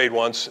 I prayed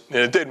once and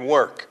it didn't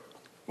work.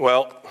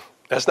 Well,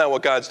 that's not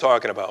what God's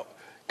talking about.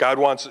 God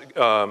wants,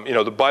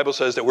 the Bible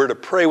says that we're to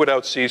pray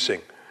without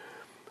ceasing.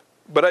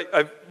 But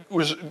I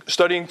was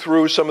studying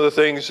through some of the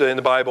things in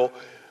the Bible,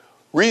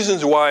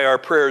 reasons why our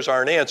prayers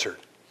aren't answered.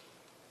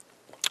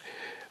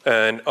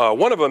 And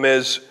one of them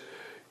is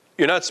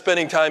you're not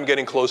spending time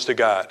getting close to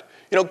God.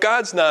 You know,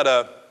 God's not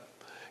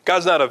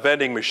a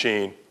vending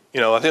machine. You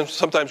know, I think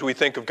sometimes we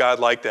think of God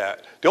like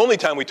that. The only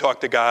time we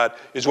talk to God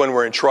is when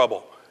we're in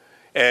trouble.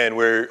 And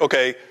we're,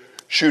 okay,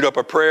 shoot up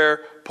a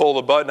prayer, pull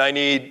the button. I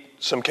need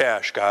some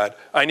cash, God.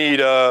 I need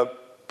a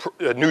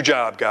new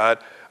job, God.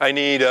 I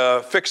need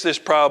fix this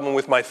problem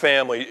with my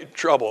family,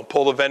 trouble.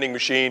 Pull the vending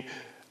machine,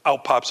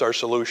 out pops our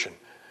solution.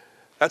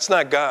 That's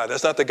not God.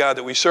 That's not the God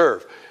that we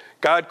serve.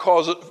 God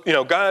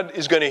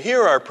is going to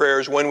hear our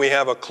prayers when we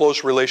have a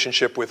close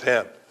relationship with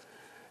Him.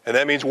 And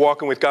that means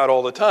walking with God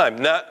all the time,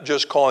 not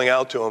just calling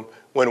out to Him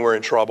when we're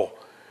in trouble.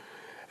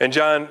 In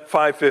John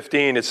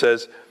 5:15, it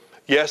says,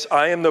 "Yes,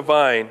 I am the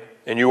vine,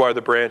 and you are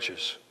the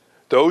branches.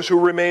 Those who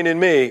remain in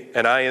me,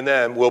 and I in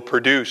them, will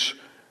produce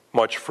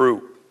much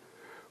fruit.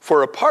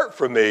 For apart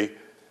from me,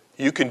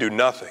 you can do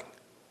nothing."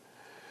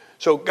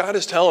 So God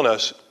is telling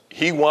us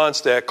He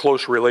wants that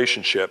close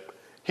relationship.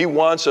 He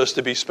wants us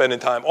to be spending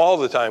time all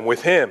the time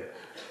with Him,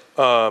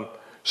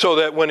 so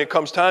that when it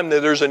comes time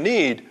that there's a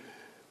need,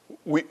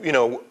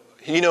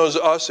 He knows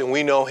us and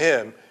we know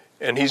Him,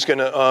 and He's going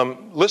to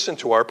listen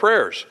to our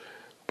prayers.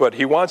 But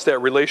He wants that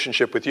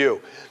relationship with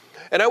you.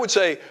 And I would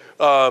say,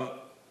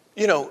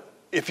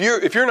 if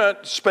you're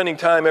not spending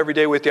time every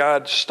day with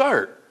God,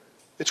 start.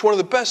 It's one of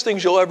the best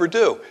things you'll ever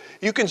do.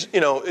 You can,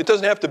 it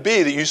doesn't have to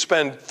be that you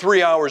spend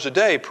 3 hours a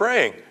day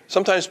praying.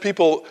 Sometimes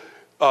people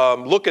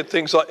look at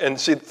things and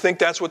think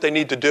that's what they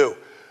need to do.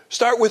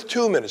 Start with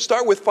 2 minutes.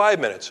 Start with 5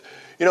 minutes.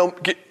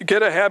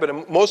 Get a habit.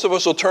 And most of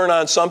us will turn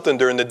on something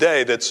during the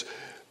day that's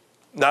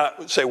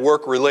not, say,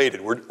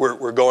 work-related.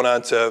 We're going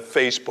on to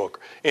Facebook,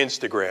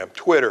 Instagram,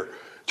 Twitter,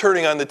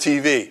 turning on the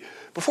TV.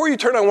 Before you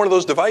turn on one of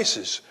those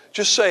devices,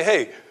 just say,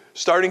 hey,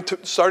 starting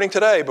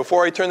today,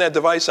 before I turn that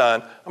device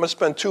on, I'm going to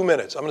spend 2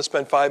 minutes. I'm going to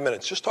spend 5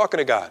 minutes just talking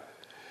to God.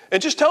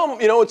 And just tell Him,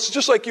 it's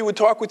just like you would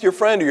talk with your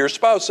friend or your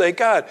spouse. Say,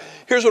 God,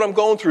 here's what I'm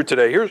going through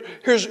today.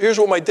 Here's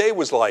what my day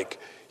was like.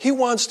 He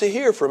wants to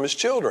hear from His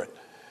children.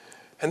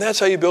 And that's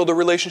how you build a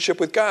relationship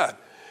with God.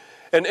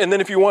 And then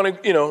if you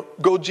want to,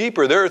 go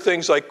deeper, there are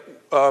things like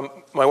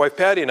my wife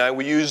Patty and I,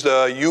 we use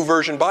the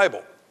YouVersion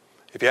Bible.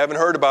 If you haven't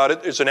heard about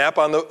it, it's an app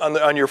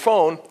on your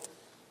phone,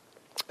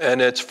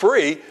 and it's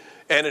free,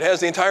 and it has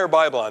the entire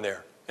Bible on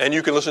there. And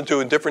you can listen to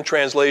it in different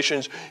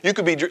translations. You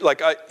could be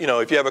like,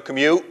 if you have a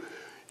commute,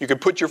 you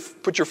could put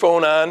your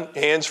phone on,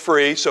 hands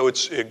free, so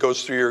it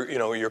goes through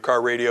your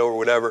car radio or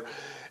whatever,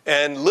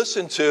 and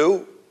listen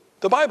to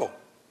the Bible.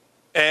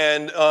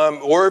 And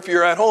or if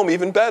you're at home,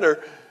 even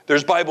better,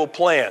 there's Bible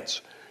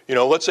plans.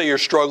 Let's say you're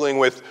struggling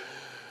with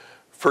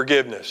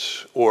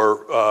forgiveness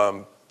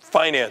or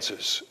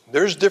finances.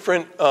 There's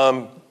different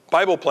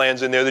Bible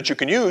plans in there that you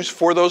can use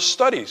for those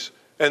studies.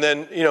 And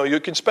then, you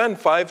can spend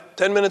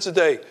 5-10 minutes a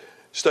day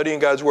studying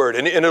God's Word.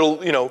 And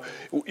it'll,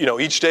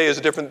 each day is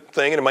a different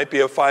thing. And it might be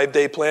a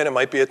 5-day plan. It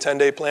might be a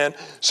 10-day plan.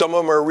 Some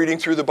of them are reading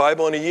through the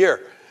Bible in a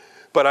year.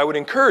 But I would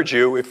encourage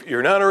you, if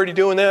you're not already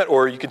doing that,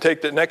 or you can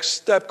take the next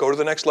step, go to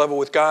the next level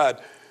with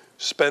God,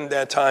 spend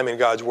that time in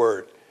God's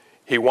Word.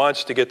 He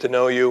wants to get to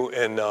know you,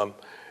 and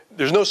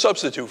there's no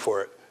substitute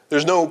for it.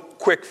 There's no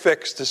quick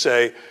fix to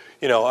say,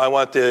 I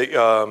want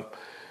the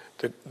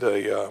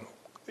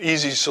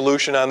easy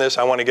solution on this.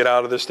 I want to get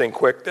out of this thing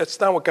quick. That's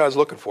not what God's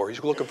looking for.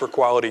 He's looking for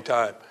quality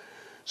time.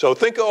 So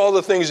think of all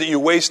the things that you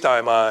waste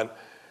time on,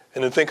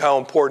 and then think how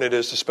important it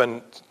is to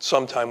spend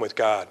some time with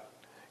God.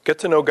 Get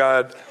to know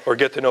God, or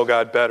get to know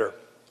God better.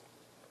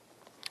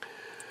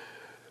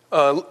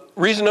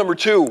 Reason number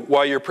 2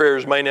 why your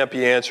prayers might not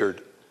be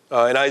answered.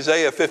 In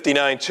Isaiah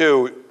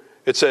 59:2,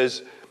 it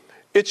says,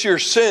 "It's your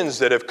sins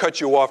that have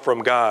cut you off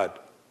from God.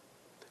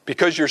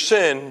 Because of your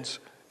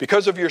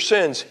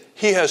sins,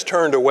 He has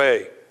turned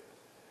away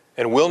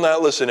and will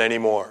not listen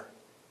anymore."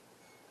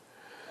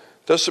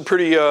 That's some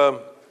pretty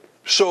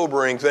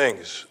sobering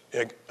things.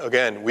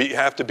 Again, we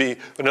have to be,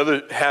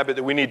 another habit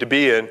that we need to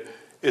be in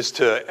is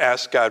to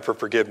ask God for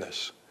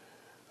forgiveness.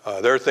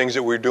 There are things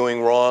that we're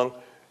doing wrong.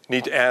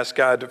 Need to ask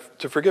God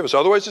to forgive us.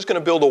 Otherwise, it's going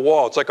to build a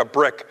wall. It's like a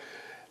brick.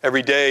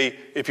 Every day,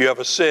 if you have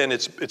a sin,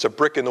 it's a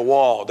brick in the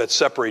wall that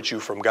separates you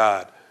from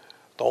God.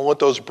 Don't let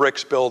those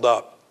bricks build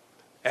up.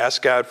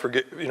 Ask God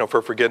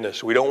for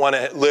forgiveness. We don't want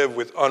to live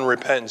with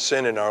unrepentant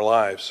sin in our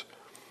lives.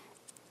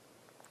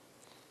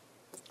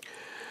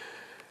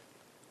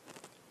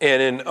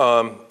 And in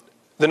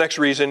the next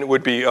reason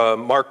would be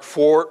Mark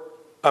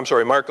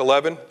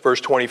 11,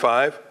 verse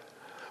 25.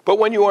 "But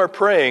when you are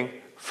praying,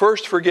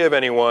 first forgive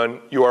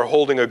anyone you are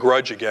holding a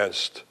grudge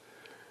against,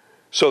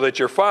 so that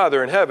your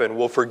Father in heaven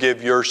will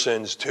forgive your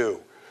sins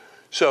too."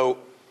 So,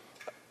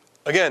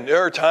 again, there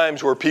are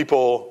times where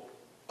people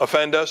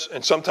offend us,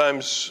 and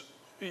sometimes,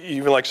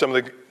 even like some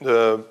of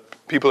the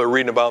people that are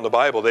reading about in the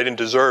Bible, they didn't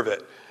deserve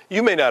it.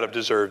 You may not have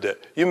deserved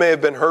it. You may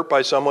have been hurt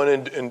by someone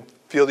and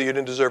feel that you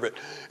didn't deserve it.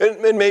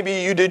 And maybe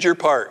you did your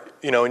part,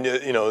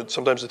 and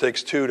sometimes it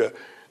takes two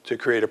to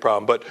create a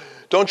problem. But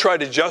don't try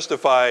to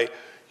justify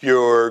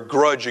your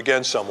grudge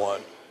against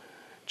someone.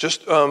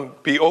 Just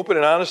be open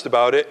and honest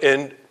about it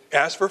and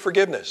ask for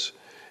forgiveness.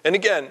 And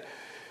again,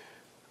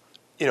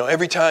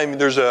 every time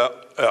there's a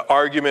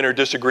argument or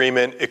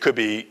disagreement, it could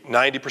be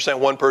 90%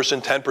 one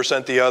person,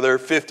 10% the other,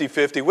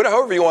 50-50,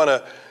 however you want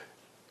to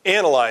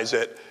analyze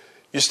it,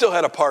 you still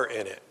had a part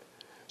in it.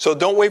 So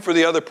don't wait for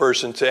the other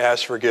person to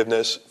ask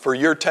forgiveness. For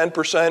your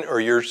 10% or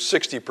your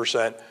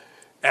 60%,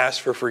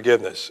 ask for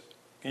forgiveness.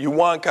 You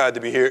want God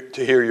to be here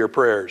to hear your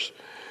prayers.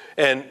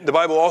 And the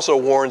Bible also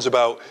warns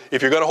about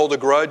if you're going to hold a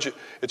grudge,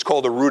 it's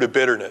called a root of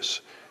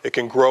bitterness. It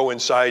can grow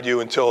inside you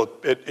until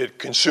it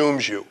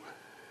consumes you.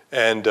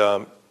 And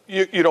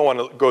you don't want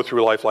to go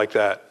through life like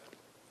that.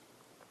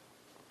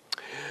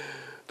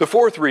 The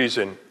fourth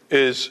reason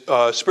is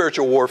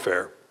spiritual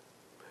warfare.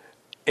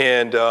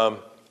 And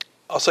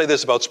I'll say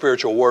this about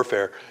spiritual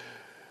warfare.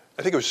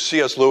 I think it was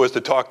C.S. Lewis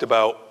that talked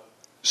about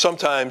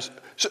sometimes.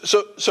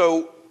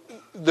 So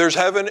there's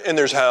heaven and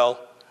there's hell.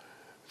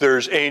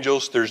 There's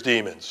angels, there's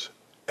demons.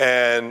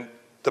 And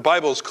the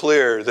Bible is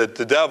clear that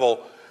the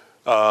devil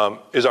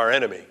is our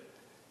enemy.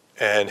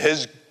 And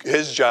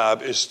his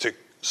job is to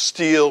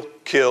steal,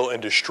 kill,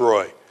 and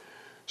destroy.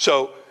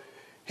 So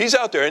he's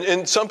out there.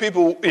 And some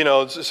people,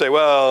 say,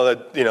 well,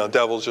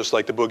 devil's just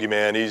like the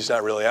boogeyman. He's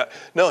not really out.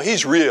 No,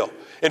 he's real.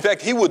 In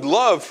fact, he would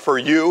love for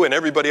you and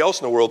everybody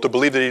else in the world to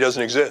believe that he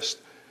doesn't exist.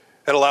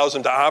 It allows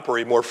him to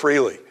operate more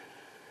freely.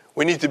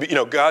 We need to be,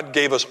 God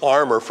gave us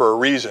armor for a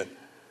reason.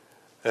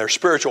 And our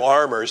spiritual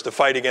armor is to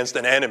fight against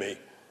an enemy.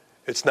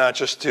 It's not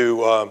just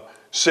to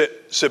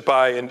sit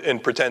by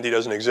and pretend he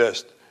doesn't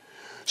exist.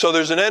 So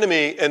there's an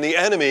enemy, and the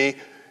enemy,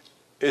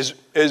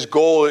 his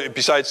goal,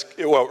 besides,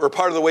 or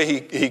part of the way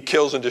he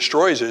kills and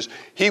destroys is,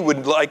 he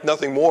would like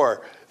nothing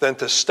more than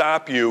to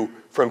stop you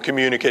from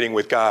communicating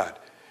with God.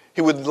 He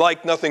would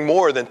like nothing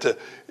more than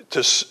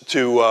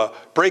to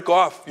break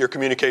off your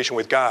communication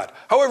with God.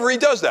 However, he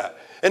does that.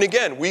 And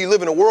again, we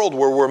live in a world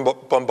where we're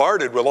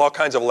bombarded with all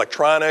kinds of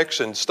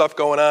electronics and stuff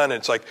going on. And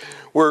it's like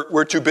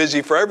we're too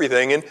busy for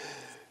everything. And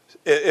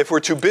if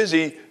we're too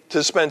busy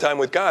to spend time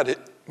with God,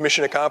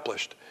 mission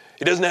accomplished.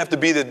 It doesn't have to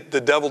be that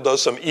the devil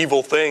does some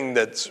evil thing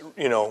that's,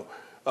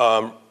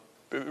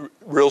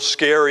 real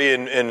scary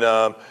and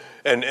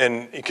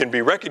it can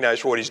be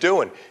recognized for what he's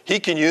doing. He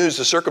can use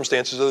the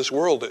circumstances of this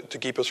world to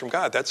keep us from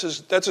God. That's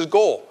his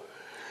goal.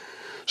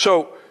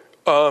 So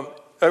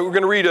we're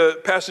going to read a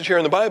passage here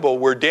in the Bible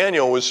where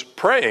Daniel was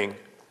praying,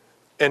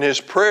 and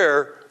his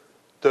prayer,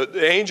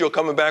 the angel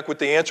coming back with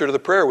the answer to the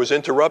prayer, was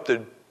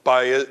interrupted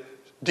by a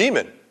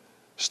demon.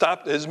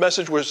 His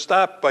message was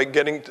stopped by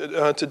getting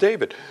to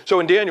David. So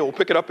in Daniel, we'll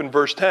pick it up in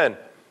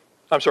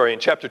in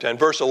chapter 10,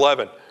 verse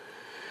 11.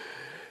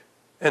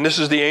 And this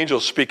is the angel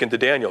speaking to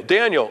Daniel.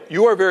 Daniel,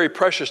 you are very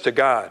precious to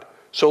God.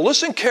 So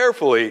listen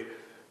carefully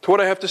to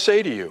what I have to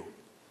say to you.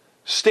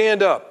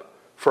 Stand up,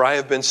 for I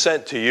have been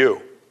sent to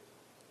you.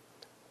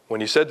 When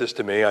he said this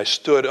to me, I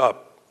stood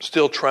up,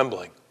 still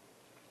trembling.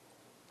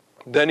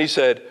 Then he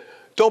said,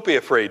 don't be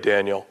afraid,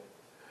 Daniel.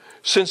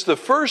 Since the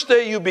first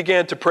day you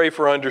began to pray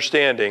for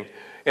understanding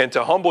and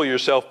to humble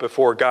yourself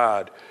before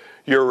God,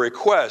 your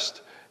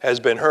request has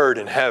been heard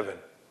in heaven.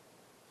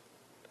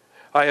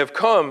 I have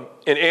come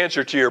in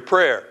answer to your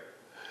prayer.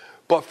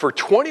 But for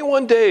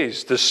 21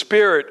 days, the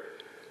spirit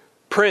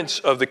prince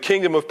of the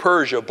kingdom of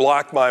Persia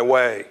blocked my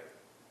way.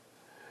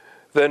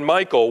 Then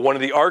Michael, one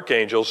of the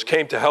archangels,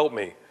 came to help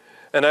me,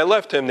 and I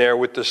left him there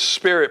with the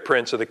spirit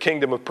prince of the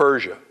kingdom of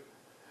Persia.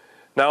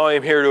 Now I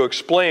am here to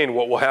explain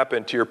what will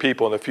happen to your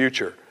people in the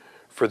future,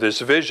 for this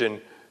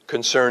vision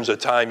concerns a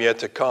time yet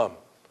to come.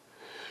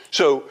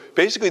 So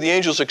basically the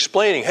angel's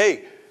explaining,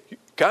 hey,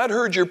 God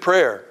heard your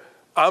prayer.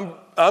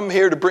 I'm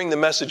here to bring the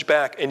message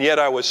back, and yet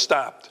I was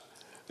stopped.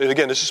 And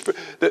again, this is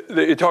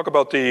you talk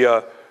about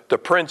the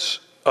prince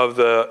of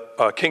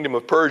the kingdom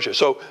of Persia.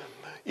 So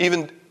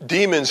even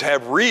demons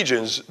have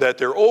regions that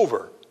they're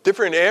over,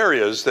 different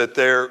areas that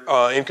they're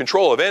in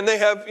control of, and they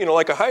have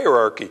like a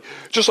hierarchy.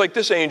 Just like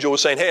this angel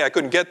was saying, hey, I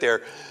couldn't get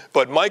there,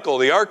 but Michael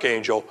the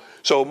archangel.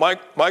 So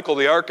Michael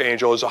the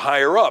archangel is a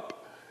higher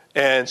up,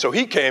 and so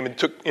he came and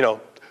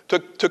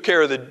took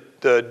care of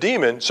the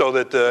demon so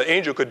that the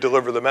angel could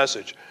deliver the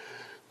message.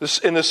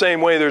 In the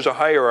same way, there's a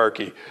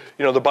hierarchy.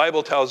 The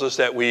Bible tells us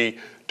that we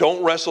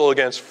don't wrestle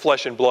against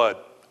flesh and blood.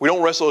 We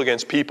don't wrestle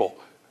against people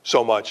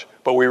so much,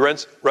 but we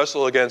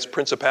wrestle against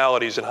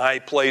principalities in high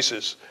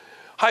places.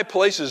 High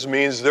places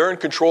means they're in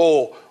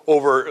control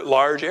over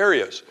large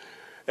areas.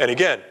 And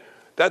again,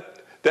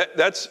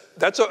 that's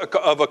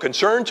of a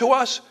concern to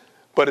us,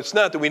 but it's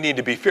not that we need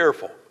to be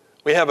fearful.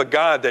 We have a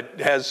God that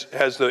has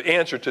the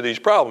answer to these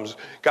problems.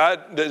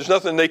 God, there's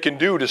nothing they can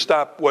do to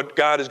stop what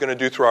God is going to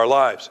do through our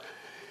lives,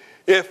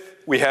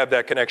 if we have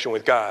that connection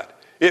with God,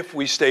 if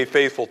we stay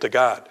faithful to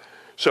God.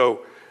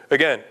 So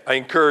again, I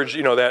encourage,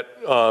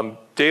 that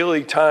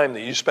daily time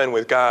that you spend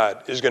with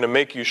God is going to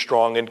make you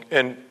strong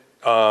and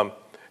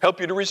help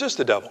you to resist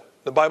the devil.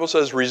 The Bible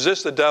says,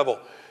 resist the devil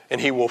and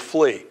he will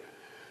flee.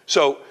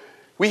 So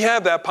we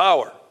have that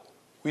power.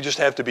 We just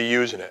have to be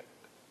using it.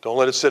 Don't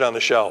let it sit on the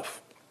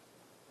shelf.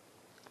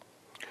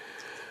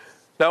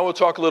 Now we'll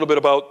talk a little bit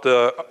about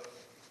the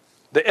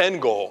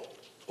end goal,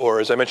 or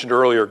as I mentioned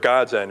earlier,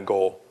 God's end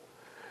goal.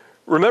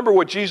 Remember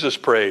what Jesus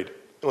prayed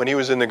when he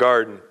was in the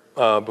garden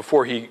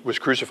before he was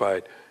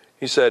crucified.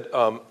 He said,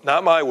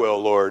 not my will,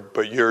 Lord,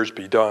 but yours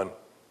be done.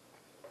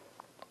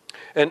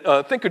 And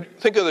think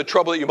of the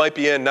trouble that you might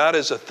be in, not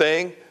as a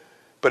thing,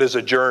 but as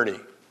a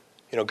journey.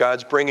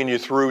 God's bringing you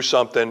through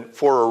something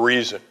for a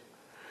reason.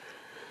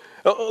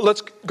 Let's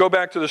go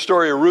back to the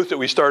story of Ruth that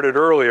we started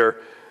earlier.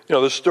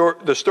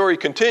 The story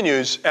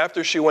continues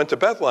after she went to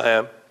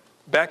Bethlehem,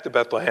 back to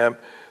Bethlehem,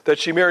 that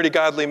she married a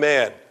godly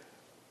man,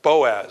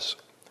 Boaz.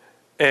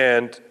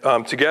 And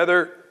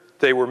together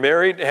they were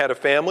married, had a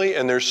family,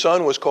 and their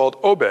son was called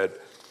Obed.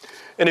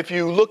 And if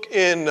you look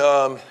in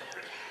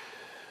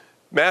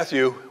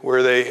Matthew,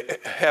 where they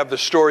have the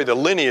story, the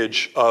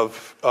lineage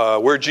of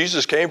where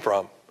Jesus came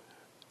from,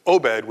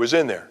 Obed was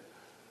in there.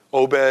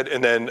 Obed,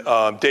 and then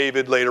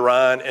David later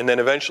on, and then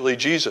eventually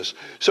Jesus.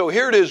 So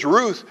here it is,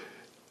 Ruth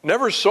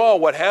never saw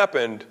what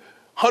happened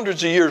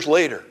hundreds of years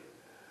later.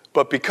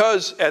 But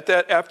because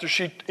after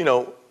she,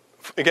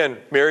 again,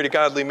 married a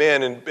godly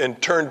man and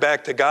turned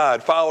back to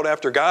God, followed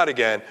after God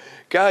again,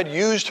 God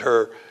used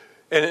her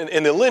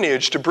in the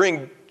lineage to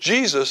bring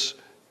Jesus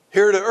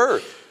here to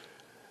earth.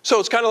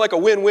 So it's kind of like a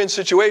win-win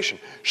situation.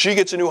 She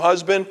gets a new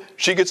husband,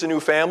 she gets a new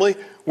family,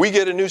 we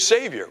get a new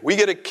Savior. We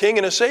get a king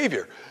and a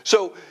Savior.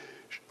 So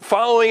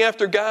following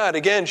after God,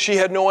 again, she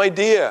had no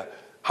idea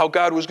how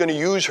God was going to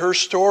use her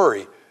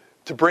story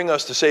to bring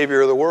us the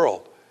Savior of the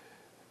world.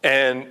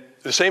 And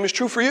the same is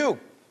true for you.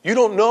 You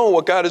don't know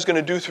what God is going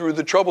to do through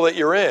the trouble that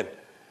you're in.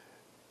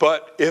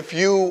 But if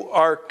you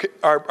are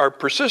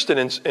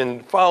persistent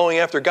in following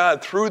after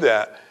God through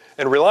that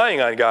and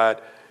relying on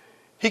God,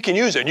 He can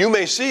use it. And you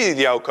may see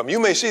the outcome. You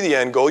may see the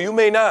end goal. You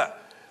may not.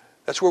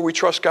 That's where we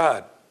trust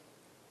God.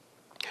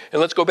 And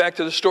let's go back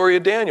to the story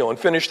of Daniel and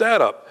finish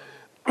that up.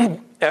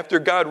 After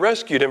God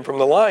rescued him from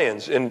the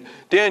lions in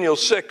Daniel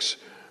 6,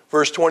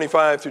 verse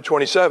 25 through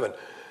 27.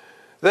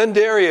 Then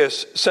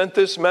Darius sent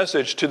this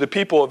message to the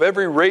people of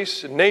every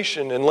race,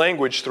 nation, and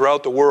language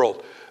throughout the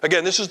world.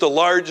 Again, this is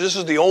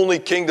the only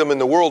kingdom in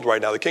the world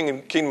right now, the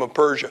kingdom of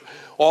Persia.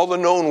 All the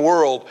known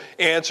world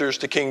answers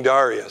to King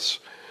Darius.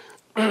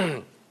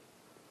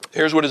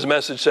 Here's what his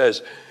message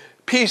says.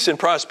 Peace and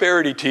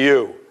prosperity to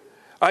you.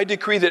 I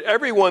decree that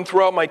everyone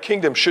throughout my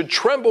kingdom should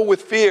tremble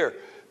with fear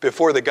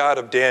before the God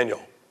of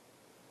Daniel.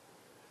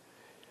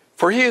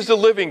 For he is the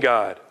living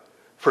God,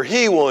 for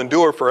he will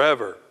endure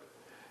forever.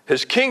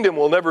 His kingdom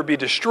will never be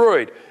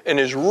destroyed, and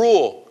his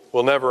rule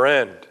will never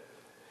end.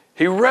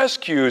 He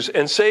rescues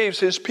and saves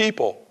his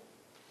people.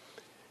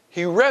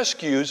 He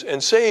rescues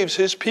and saves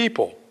his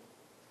people.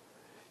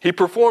 He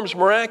performs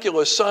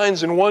miraculous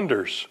signs and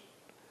wonders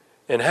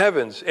in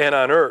heavens and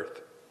on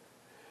earth.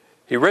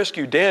 He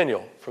rescued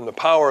Daniel from the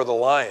power of the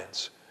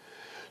lions.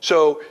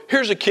 So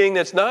here's a king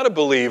that's not a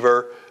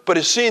believer, but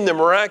has seen the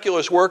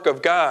miraculous work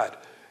of God.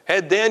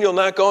 Had Daniel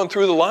not gone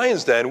through the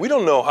lion's den, we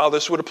don't know how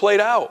this would have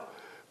played out.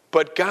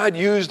 But God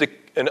used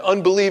an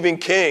unbelieving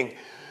king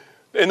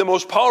in the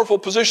most powerful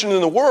position in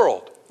the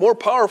world, more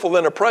powerful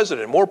than a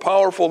president, more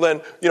powerful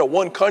than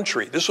one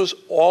country. This was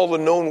all the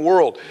known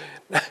world.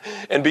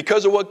 And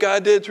because of what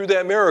God did through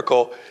that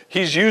miracle,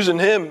 he's using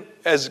him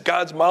as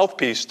God's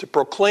mouthpiece to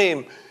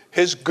proclaim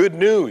his good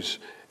news,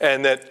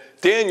 and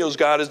that Daniel's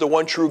God is the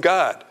one true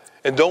God,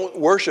 and don't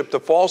worship the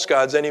false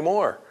gods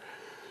anymore.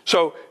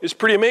 So it's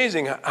pretty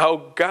amazing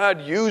how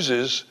God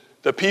uses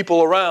the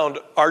people around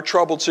our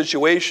troubled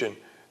situation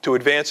to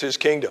advance his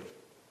kingdom.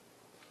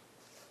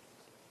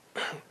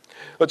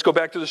 Let's go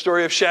back to the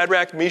story of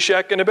Shadrach,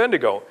 Meshach, and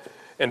Abednego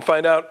and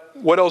find out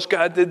what else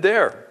God did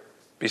there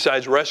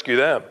besides rescue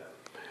them.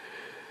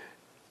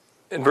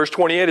 In verse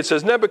 28 it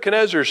says,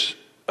 Nebuchadnezzar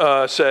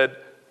said,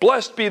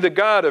 Blessed be the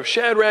God of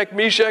Shadrach,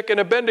 Meshach, and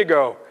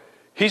Abednego.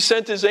 He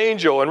sent his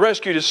angel and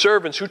rescued his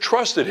servants who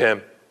trusted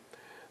him.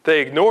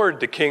 They ignored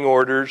the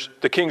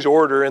king's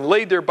order, and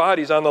laid their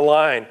bodies on the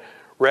line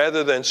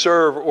rather than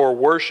serve or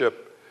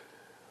worship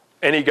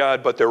any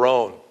god but their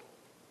own.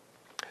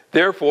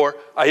 Therefore,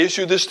 I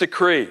issue this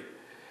decree.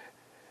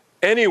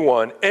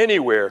 Anyone,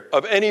 anywhere,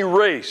 of any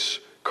race,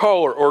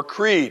 color, or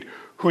creed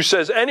who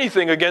says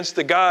anything against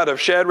the God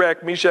of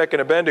Shadrach, Meshach,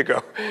 and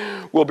Abednego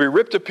will be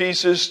ripped to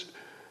pieces,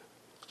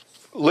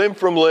 limb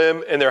from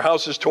limb, and their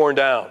houses torn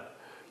down.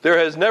 There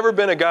has never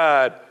been a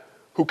God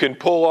who can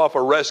pull off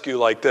a rescue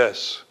like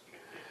this.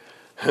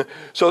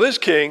 So this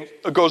king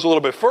goes a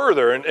little bit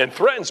further and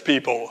threatens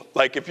people.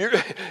 Like if you're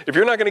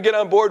not going to get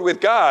on board with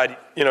God,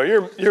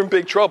 you're in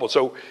big trouble.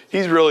 So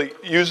he's really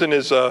using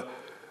his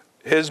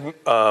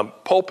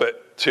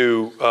pulpit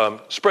to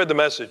spread the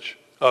message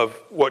of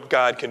what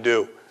God can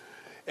do.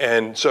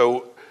 And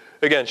so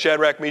again,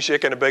 Shadrach,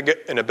 Meshach,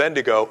 and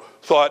Abednego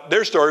thought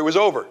their story was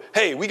over.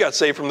 Hey, we got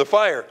saved from the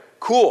fire.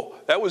 Cool,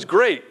 that was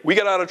great. We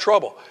got out of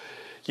trouble.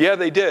 Yeah,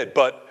 they did,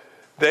 but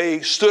they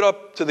stood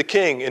up to the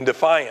king in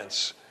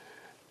defiance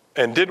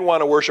and didn't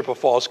want to worship a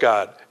false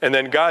god. And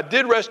then God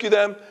did rescue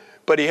them,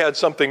 but he had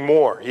something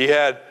more. He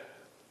had,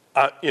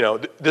 I'm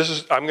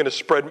going to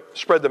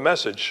spread the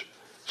message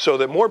so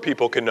that more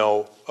people can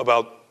know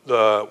about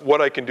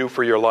what I can do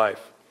for your life.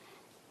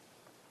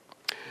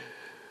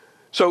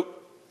 So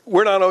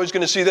we're not always going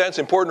to see that. It's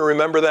important to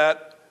remember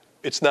that.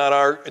 It's not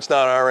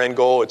our end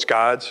goal, it's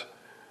God's.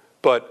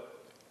 But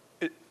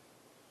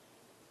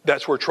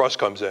that's where trust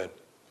comes in,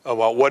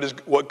 about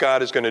what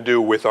God is going to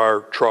do with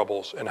our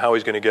troubles and how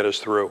he's going to get us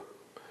through.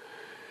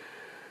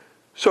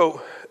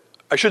 So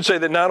I should say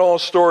that not all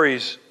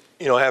stories,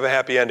 have a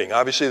happy ending.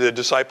 Obviously the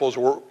disciples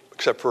were,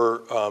 except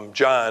for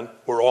John,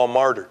 were all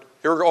martyred.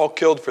 They were all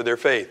killed for their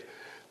faith.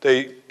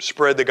 They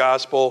spread the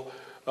gospel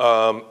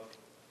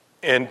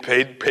and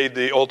paid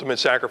the ultimate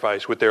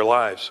sacrifice with their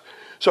lives.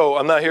 So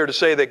I'm not here to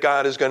say that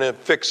God is going to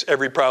fix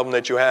every problem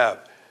that you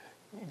have.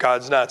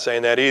 God's not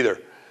saying that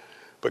either.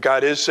 But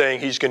God is saying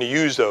he's going to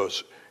use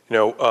those.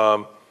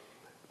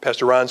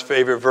 Pastor Ron's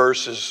favorite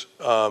verse is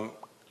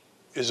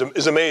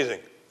amazing.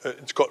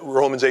 It's called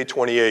Romans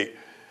 8:28.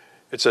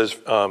 It says,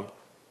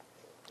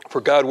 for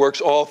God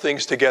works all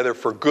things together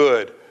for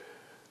good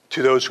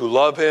to those who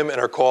love him and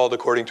are called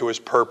according to his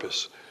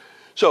purpose.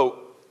 So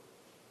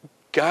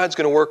God's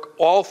going to work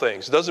all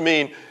things. It doesn't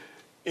mean,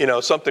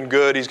 something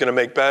good he's going to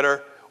make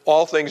better.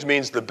 All things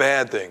means the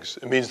bad things.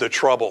 It means the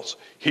troubles.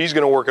 He's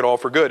going to work it all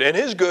for good. And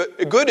his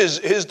good is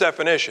his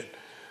definition.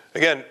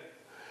 Again,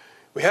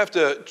 we have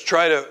to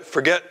try to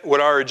forget what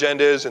our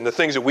agenda is and the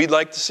things that we'd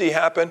like to see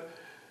happen,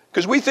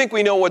 because we think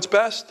we know what's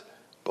best,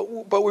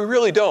 but we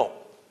really don't.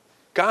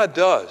 God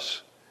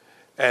does.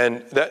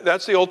 And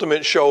that's the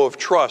ultimate show of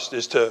trust,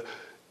 is to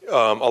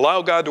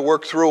allow God to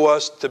work through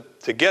us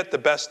to get the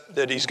best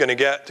that he's going to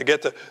get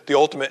the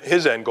ultimate,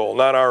 his end goal,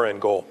 not our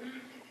end goal.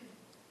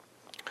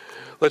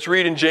 Let's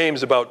read in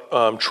James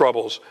about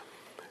troubles.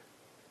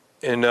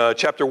 In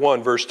chapter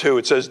 1, verse 2,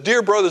 it says,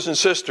 Dear brothers and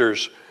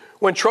sisters,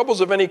 when troubles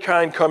of any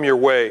kind come your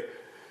way,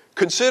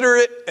 consider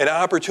it an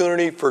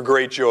opportunity for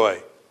great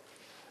joy.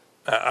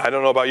 I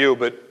don't know about you,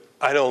 but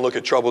I don't look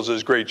at troubles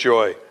as great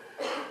joy.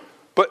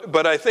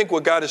 But I think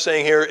what God is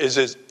saying here is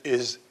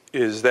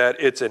that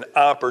it's an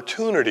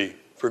opportunity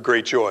for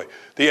great joy.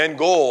 The end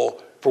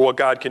goal for what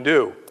God can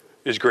do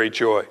is great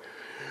joy.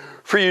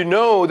 For you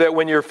know that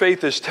when your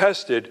faith is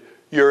tested,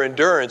 your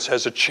endurance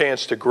has a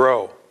chance to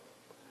grow.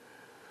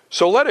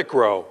 So let it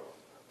grow.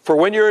 For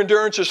when your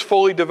endurance is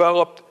fully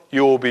developed,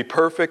 you will be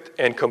perfect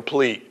and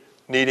complete,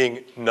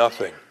 needing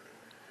nothing.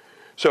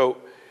 So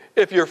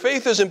if your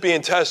faith isn't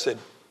being tested,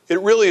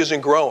 it really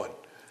isn't growing.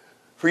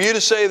 For you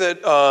to say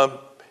that,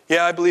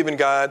 I believe in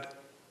God,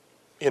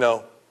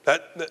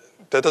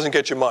 that doesn't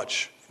get you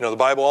much. The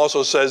Bible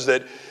also says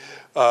that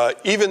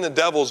even the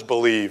devils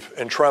believe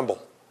and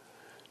tremble.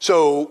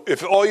 So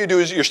if all you do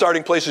is your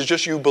starting place is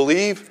just you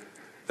believe,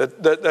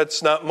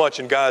 that's not much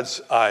in God's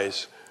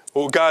eyes.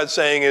 What God's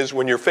saying is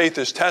when your faith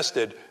is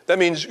tested, that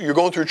means you're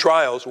going through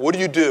trials. What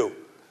do?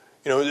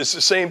 It's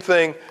the same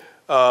thing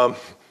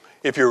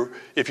if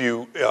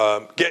you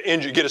get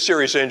injured, get a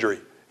serious injury.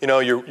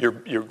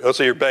 Let's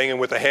say you're banging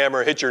with a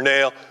hammer, hit your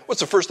nail.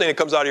 What's the first thing that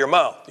comes out of your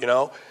mouth?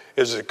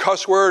 Is it a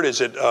cuss word? Is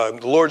it the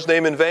Lord's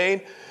name in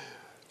vain?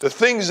 The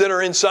things that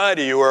are inside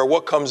of you are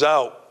what comes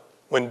out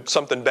when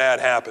something bad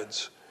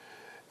happens.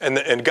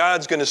 And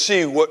God's going to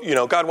see what,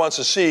 God wants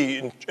to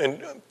see,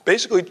 and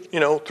basically,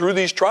 through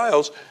these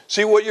trials,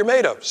 see what you're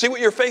made of. See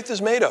what your faith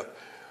is made of.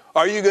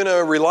 Are you going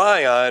to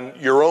rely on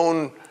your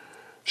own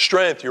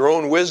strength, your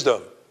own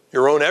wisdom,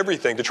 your own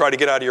everything to try to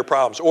get out of your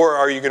problems? Or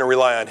are you going to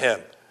rely on him?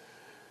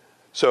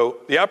 So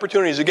the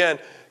opportunities, again,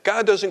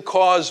 God doesn't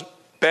cause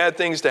bad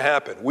things to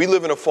happen. We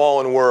live in a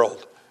fallen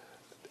world.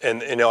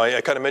 And, I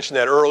kind of mentioned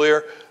that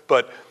earlier,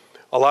 but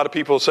a lot of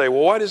people say,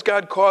 well, why does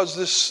God cause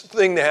this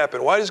thing to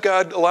happen? Why does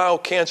God allow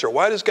cancer?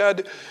 Why does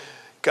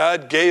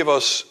God gave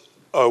us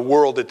a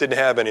world that didn't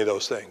have any of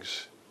those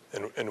things?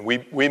 And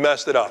we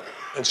messed it up.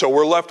 And so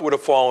we're left with a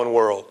fallen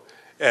world.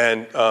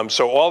 And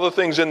so all the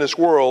things in this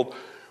world,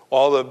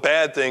 all the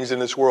bad things in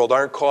this world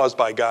aren't caused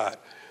by God.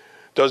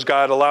 Does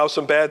God allow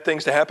some bad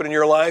things to happen in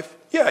your life?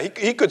 Yeah,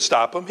 he could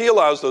stop them. He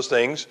allows those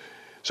things.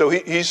 So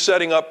he's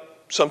setting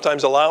up,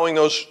 sometimes allowing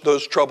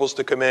those troubles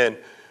to come in,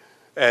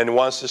 and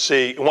wants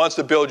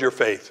to build your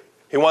faith.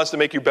 He wants to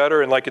make you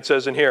better, and like it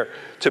says in here,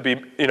 to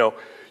be,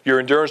 your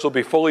endurance will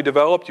be fully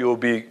developed, you will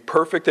be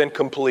perfect and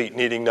complete,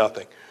 needing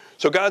nothing.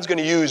 So God's going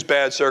to use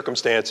bad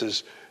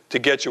circumstances to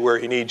get you where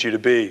he needs you to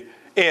be,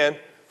 and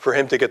for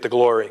him to get the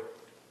glory.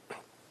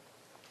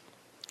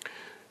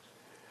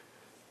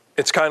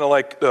 It's kind of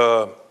like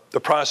the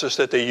process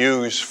that they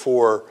use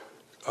for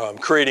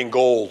creating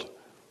gold.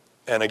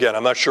 And again,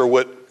 I'm not sure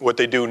what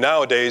they do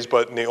nowadays,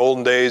 but in the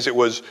olden days it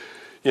was,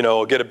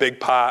 get a big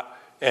pot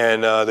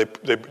and they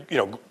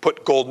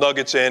put gold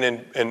nuggets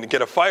in and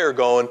get a fire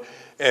going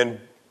and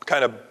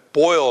kind of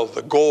boil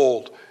the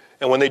gold.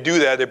 And when they do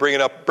that, they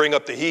bring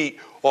up the heat,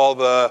 all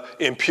the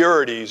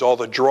impurities, all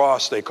the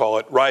dross, they call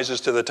it,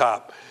 rises to the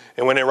top.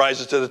 And when it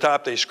rises to the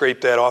top, they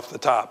scrape that off the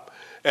top.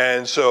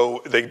 And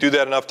so they do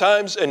that enough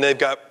times and they've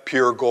got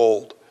pure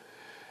gold.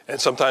 And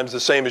sometimes the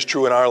same is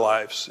true in our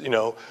lives.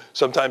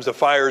 Sometimes the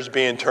fire is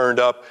being turned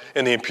up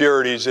and the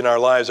impurities in our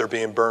lives are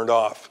being burned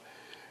off,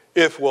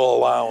 if we'll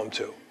allow them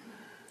to.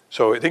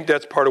 So I think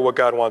that's part of what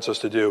God wants us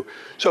to do.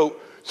 So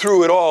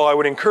through it all, I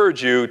would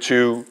encourage you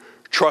to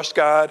trust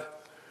God,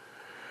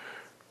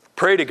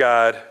 pray to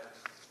God,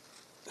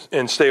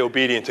 and stay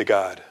obedient to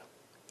God.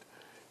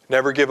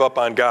 Never give up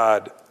on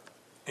God.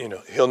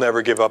 He'll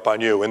never give up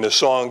on you. In the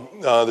song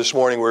this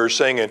morning we were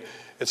singing,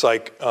 it's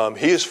like,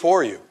 He is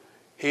for you.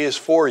 He is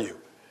for you.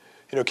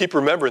 Keep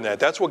remembering that.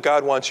 That's what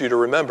God wants you to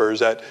remember, is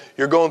that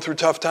you're going through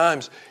tough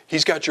times.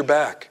 He's got your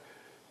back.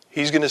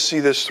 He's going to see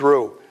this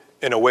through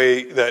in a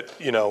way that,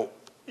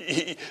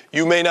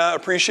 you may not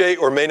appreciate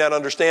or may not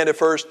understand at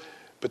first,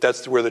 but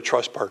that's where the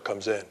trust part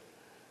comes in.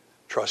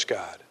 Trust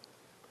God.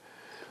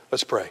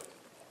 Let's pray.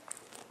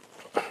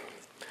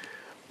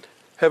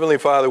 Heavenly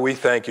Father, we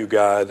thank you,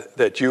 God,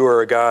 that you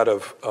are a God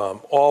of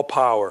all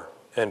power.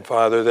 And,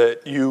 Father,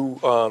 that you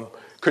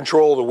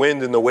control the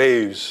wind and the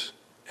waves.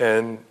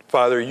 And,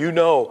 Father, you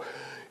know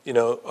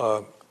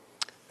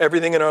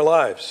everything in our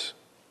lives.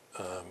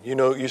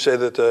 You say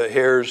that the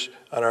hairs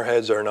on our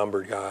heads are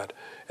numbered, God,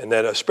 and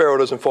that a sparrow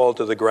doesn't fall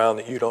to the ground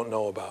that you don't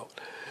know about.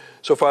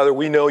 So, Father,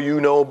 we know you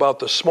know about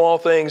the small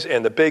things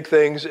and the big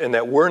things, and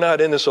that we're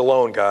not in this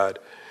alone, God.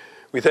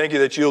 We thank you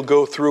that you'll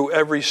go through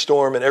every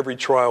storm and every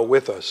trial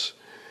with us,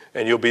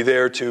 and you'll be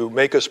there to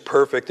make us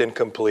perfect and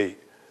complete.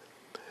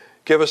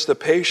 Give us the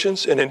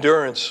patience and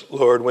endurance,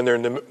 Lord, when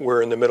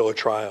we're in the middle of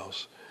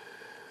trials.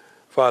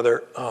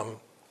 Father,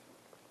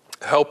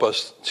 help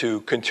us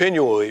to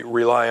continually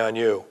rely on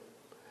you.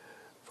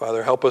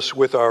 Father, help us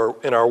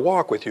in our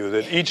walk with you,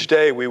 that each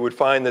day we would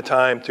find the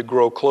time to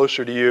grow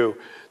closer to you,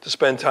 to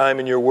spend time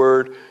in your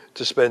word,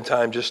 to spend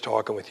time just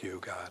talking with you,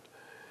 God.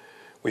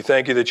 We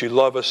thank you that you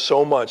love us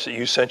so much that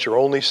you sent your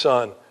only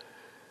Son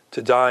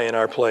to die in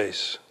our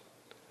place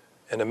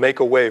and to make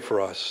a way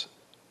for us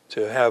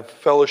to have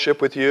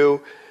fellowship with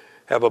you,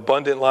 have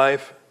abundant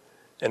life,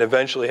 and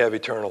eventually have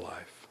eternal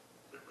life.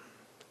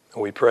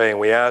 And we pray and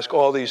we ask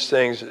all these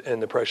things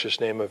in the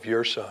precious name of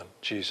your Son,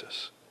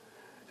 Jesus.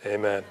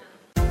 Amen.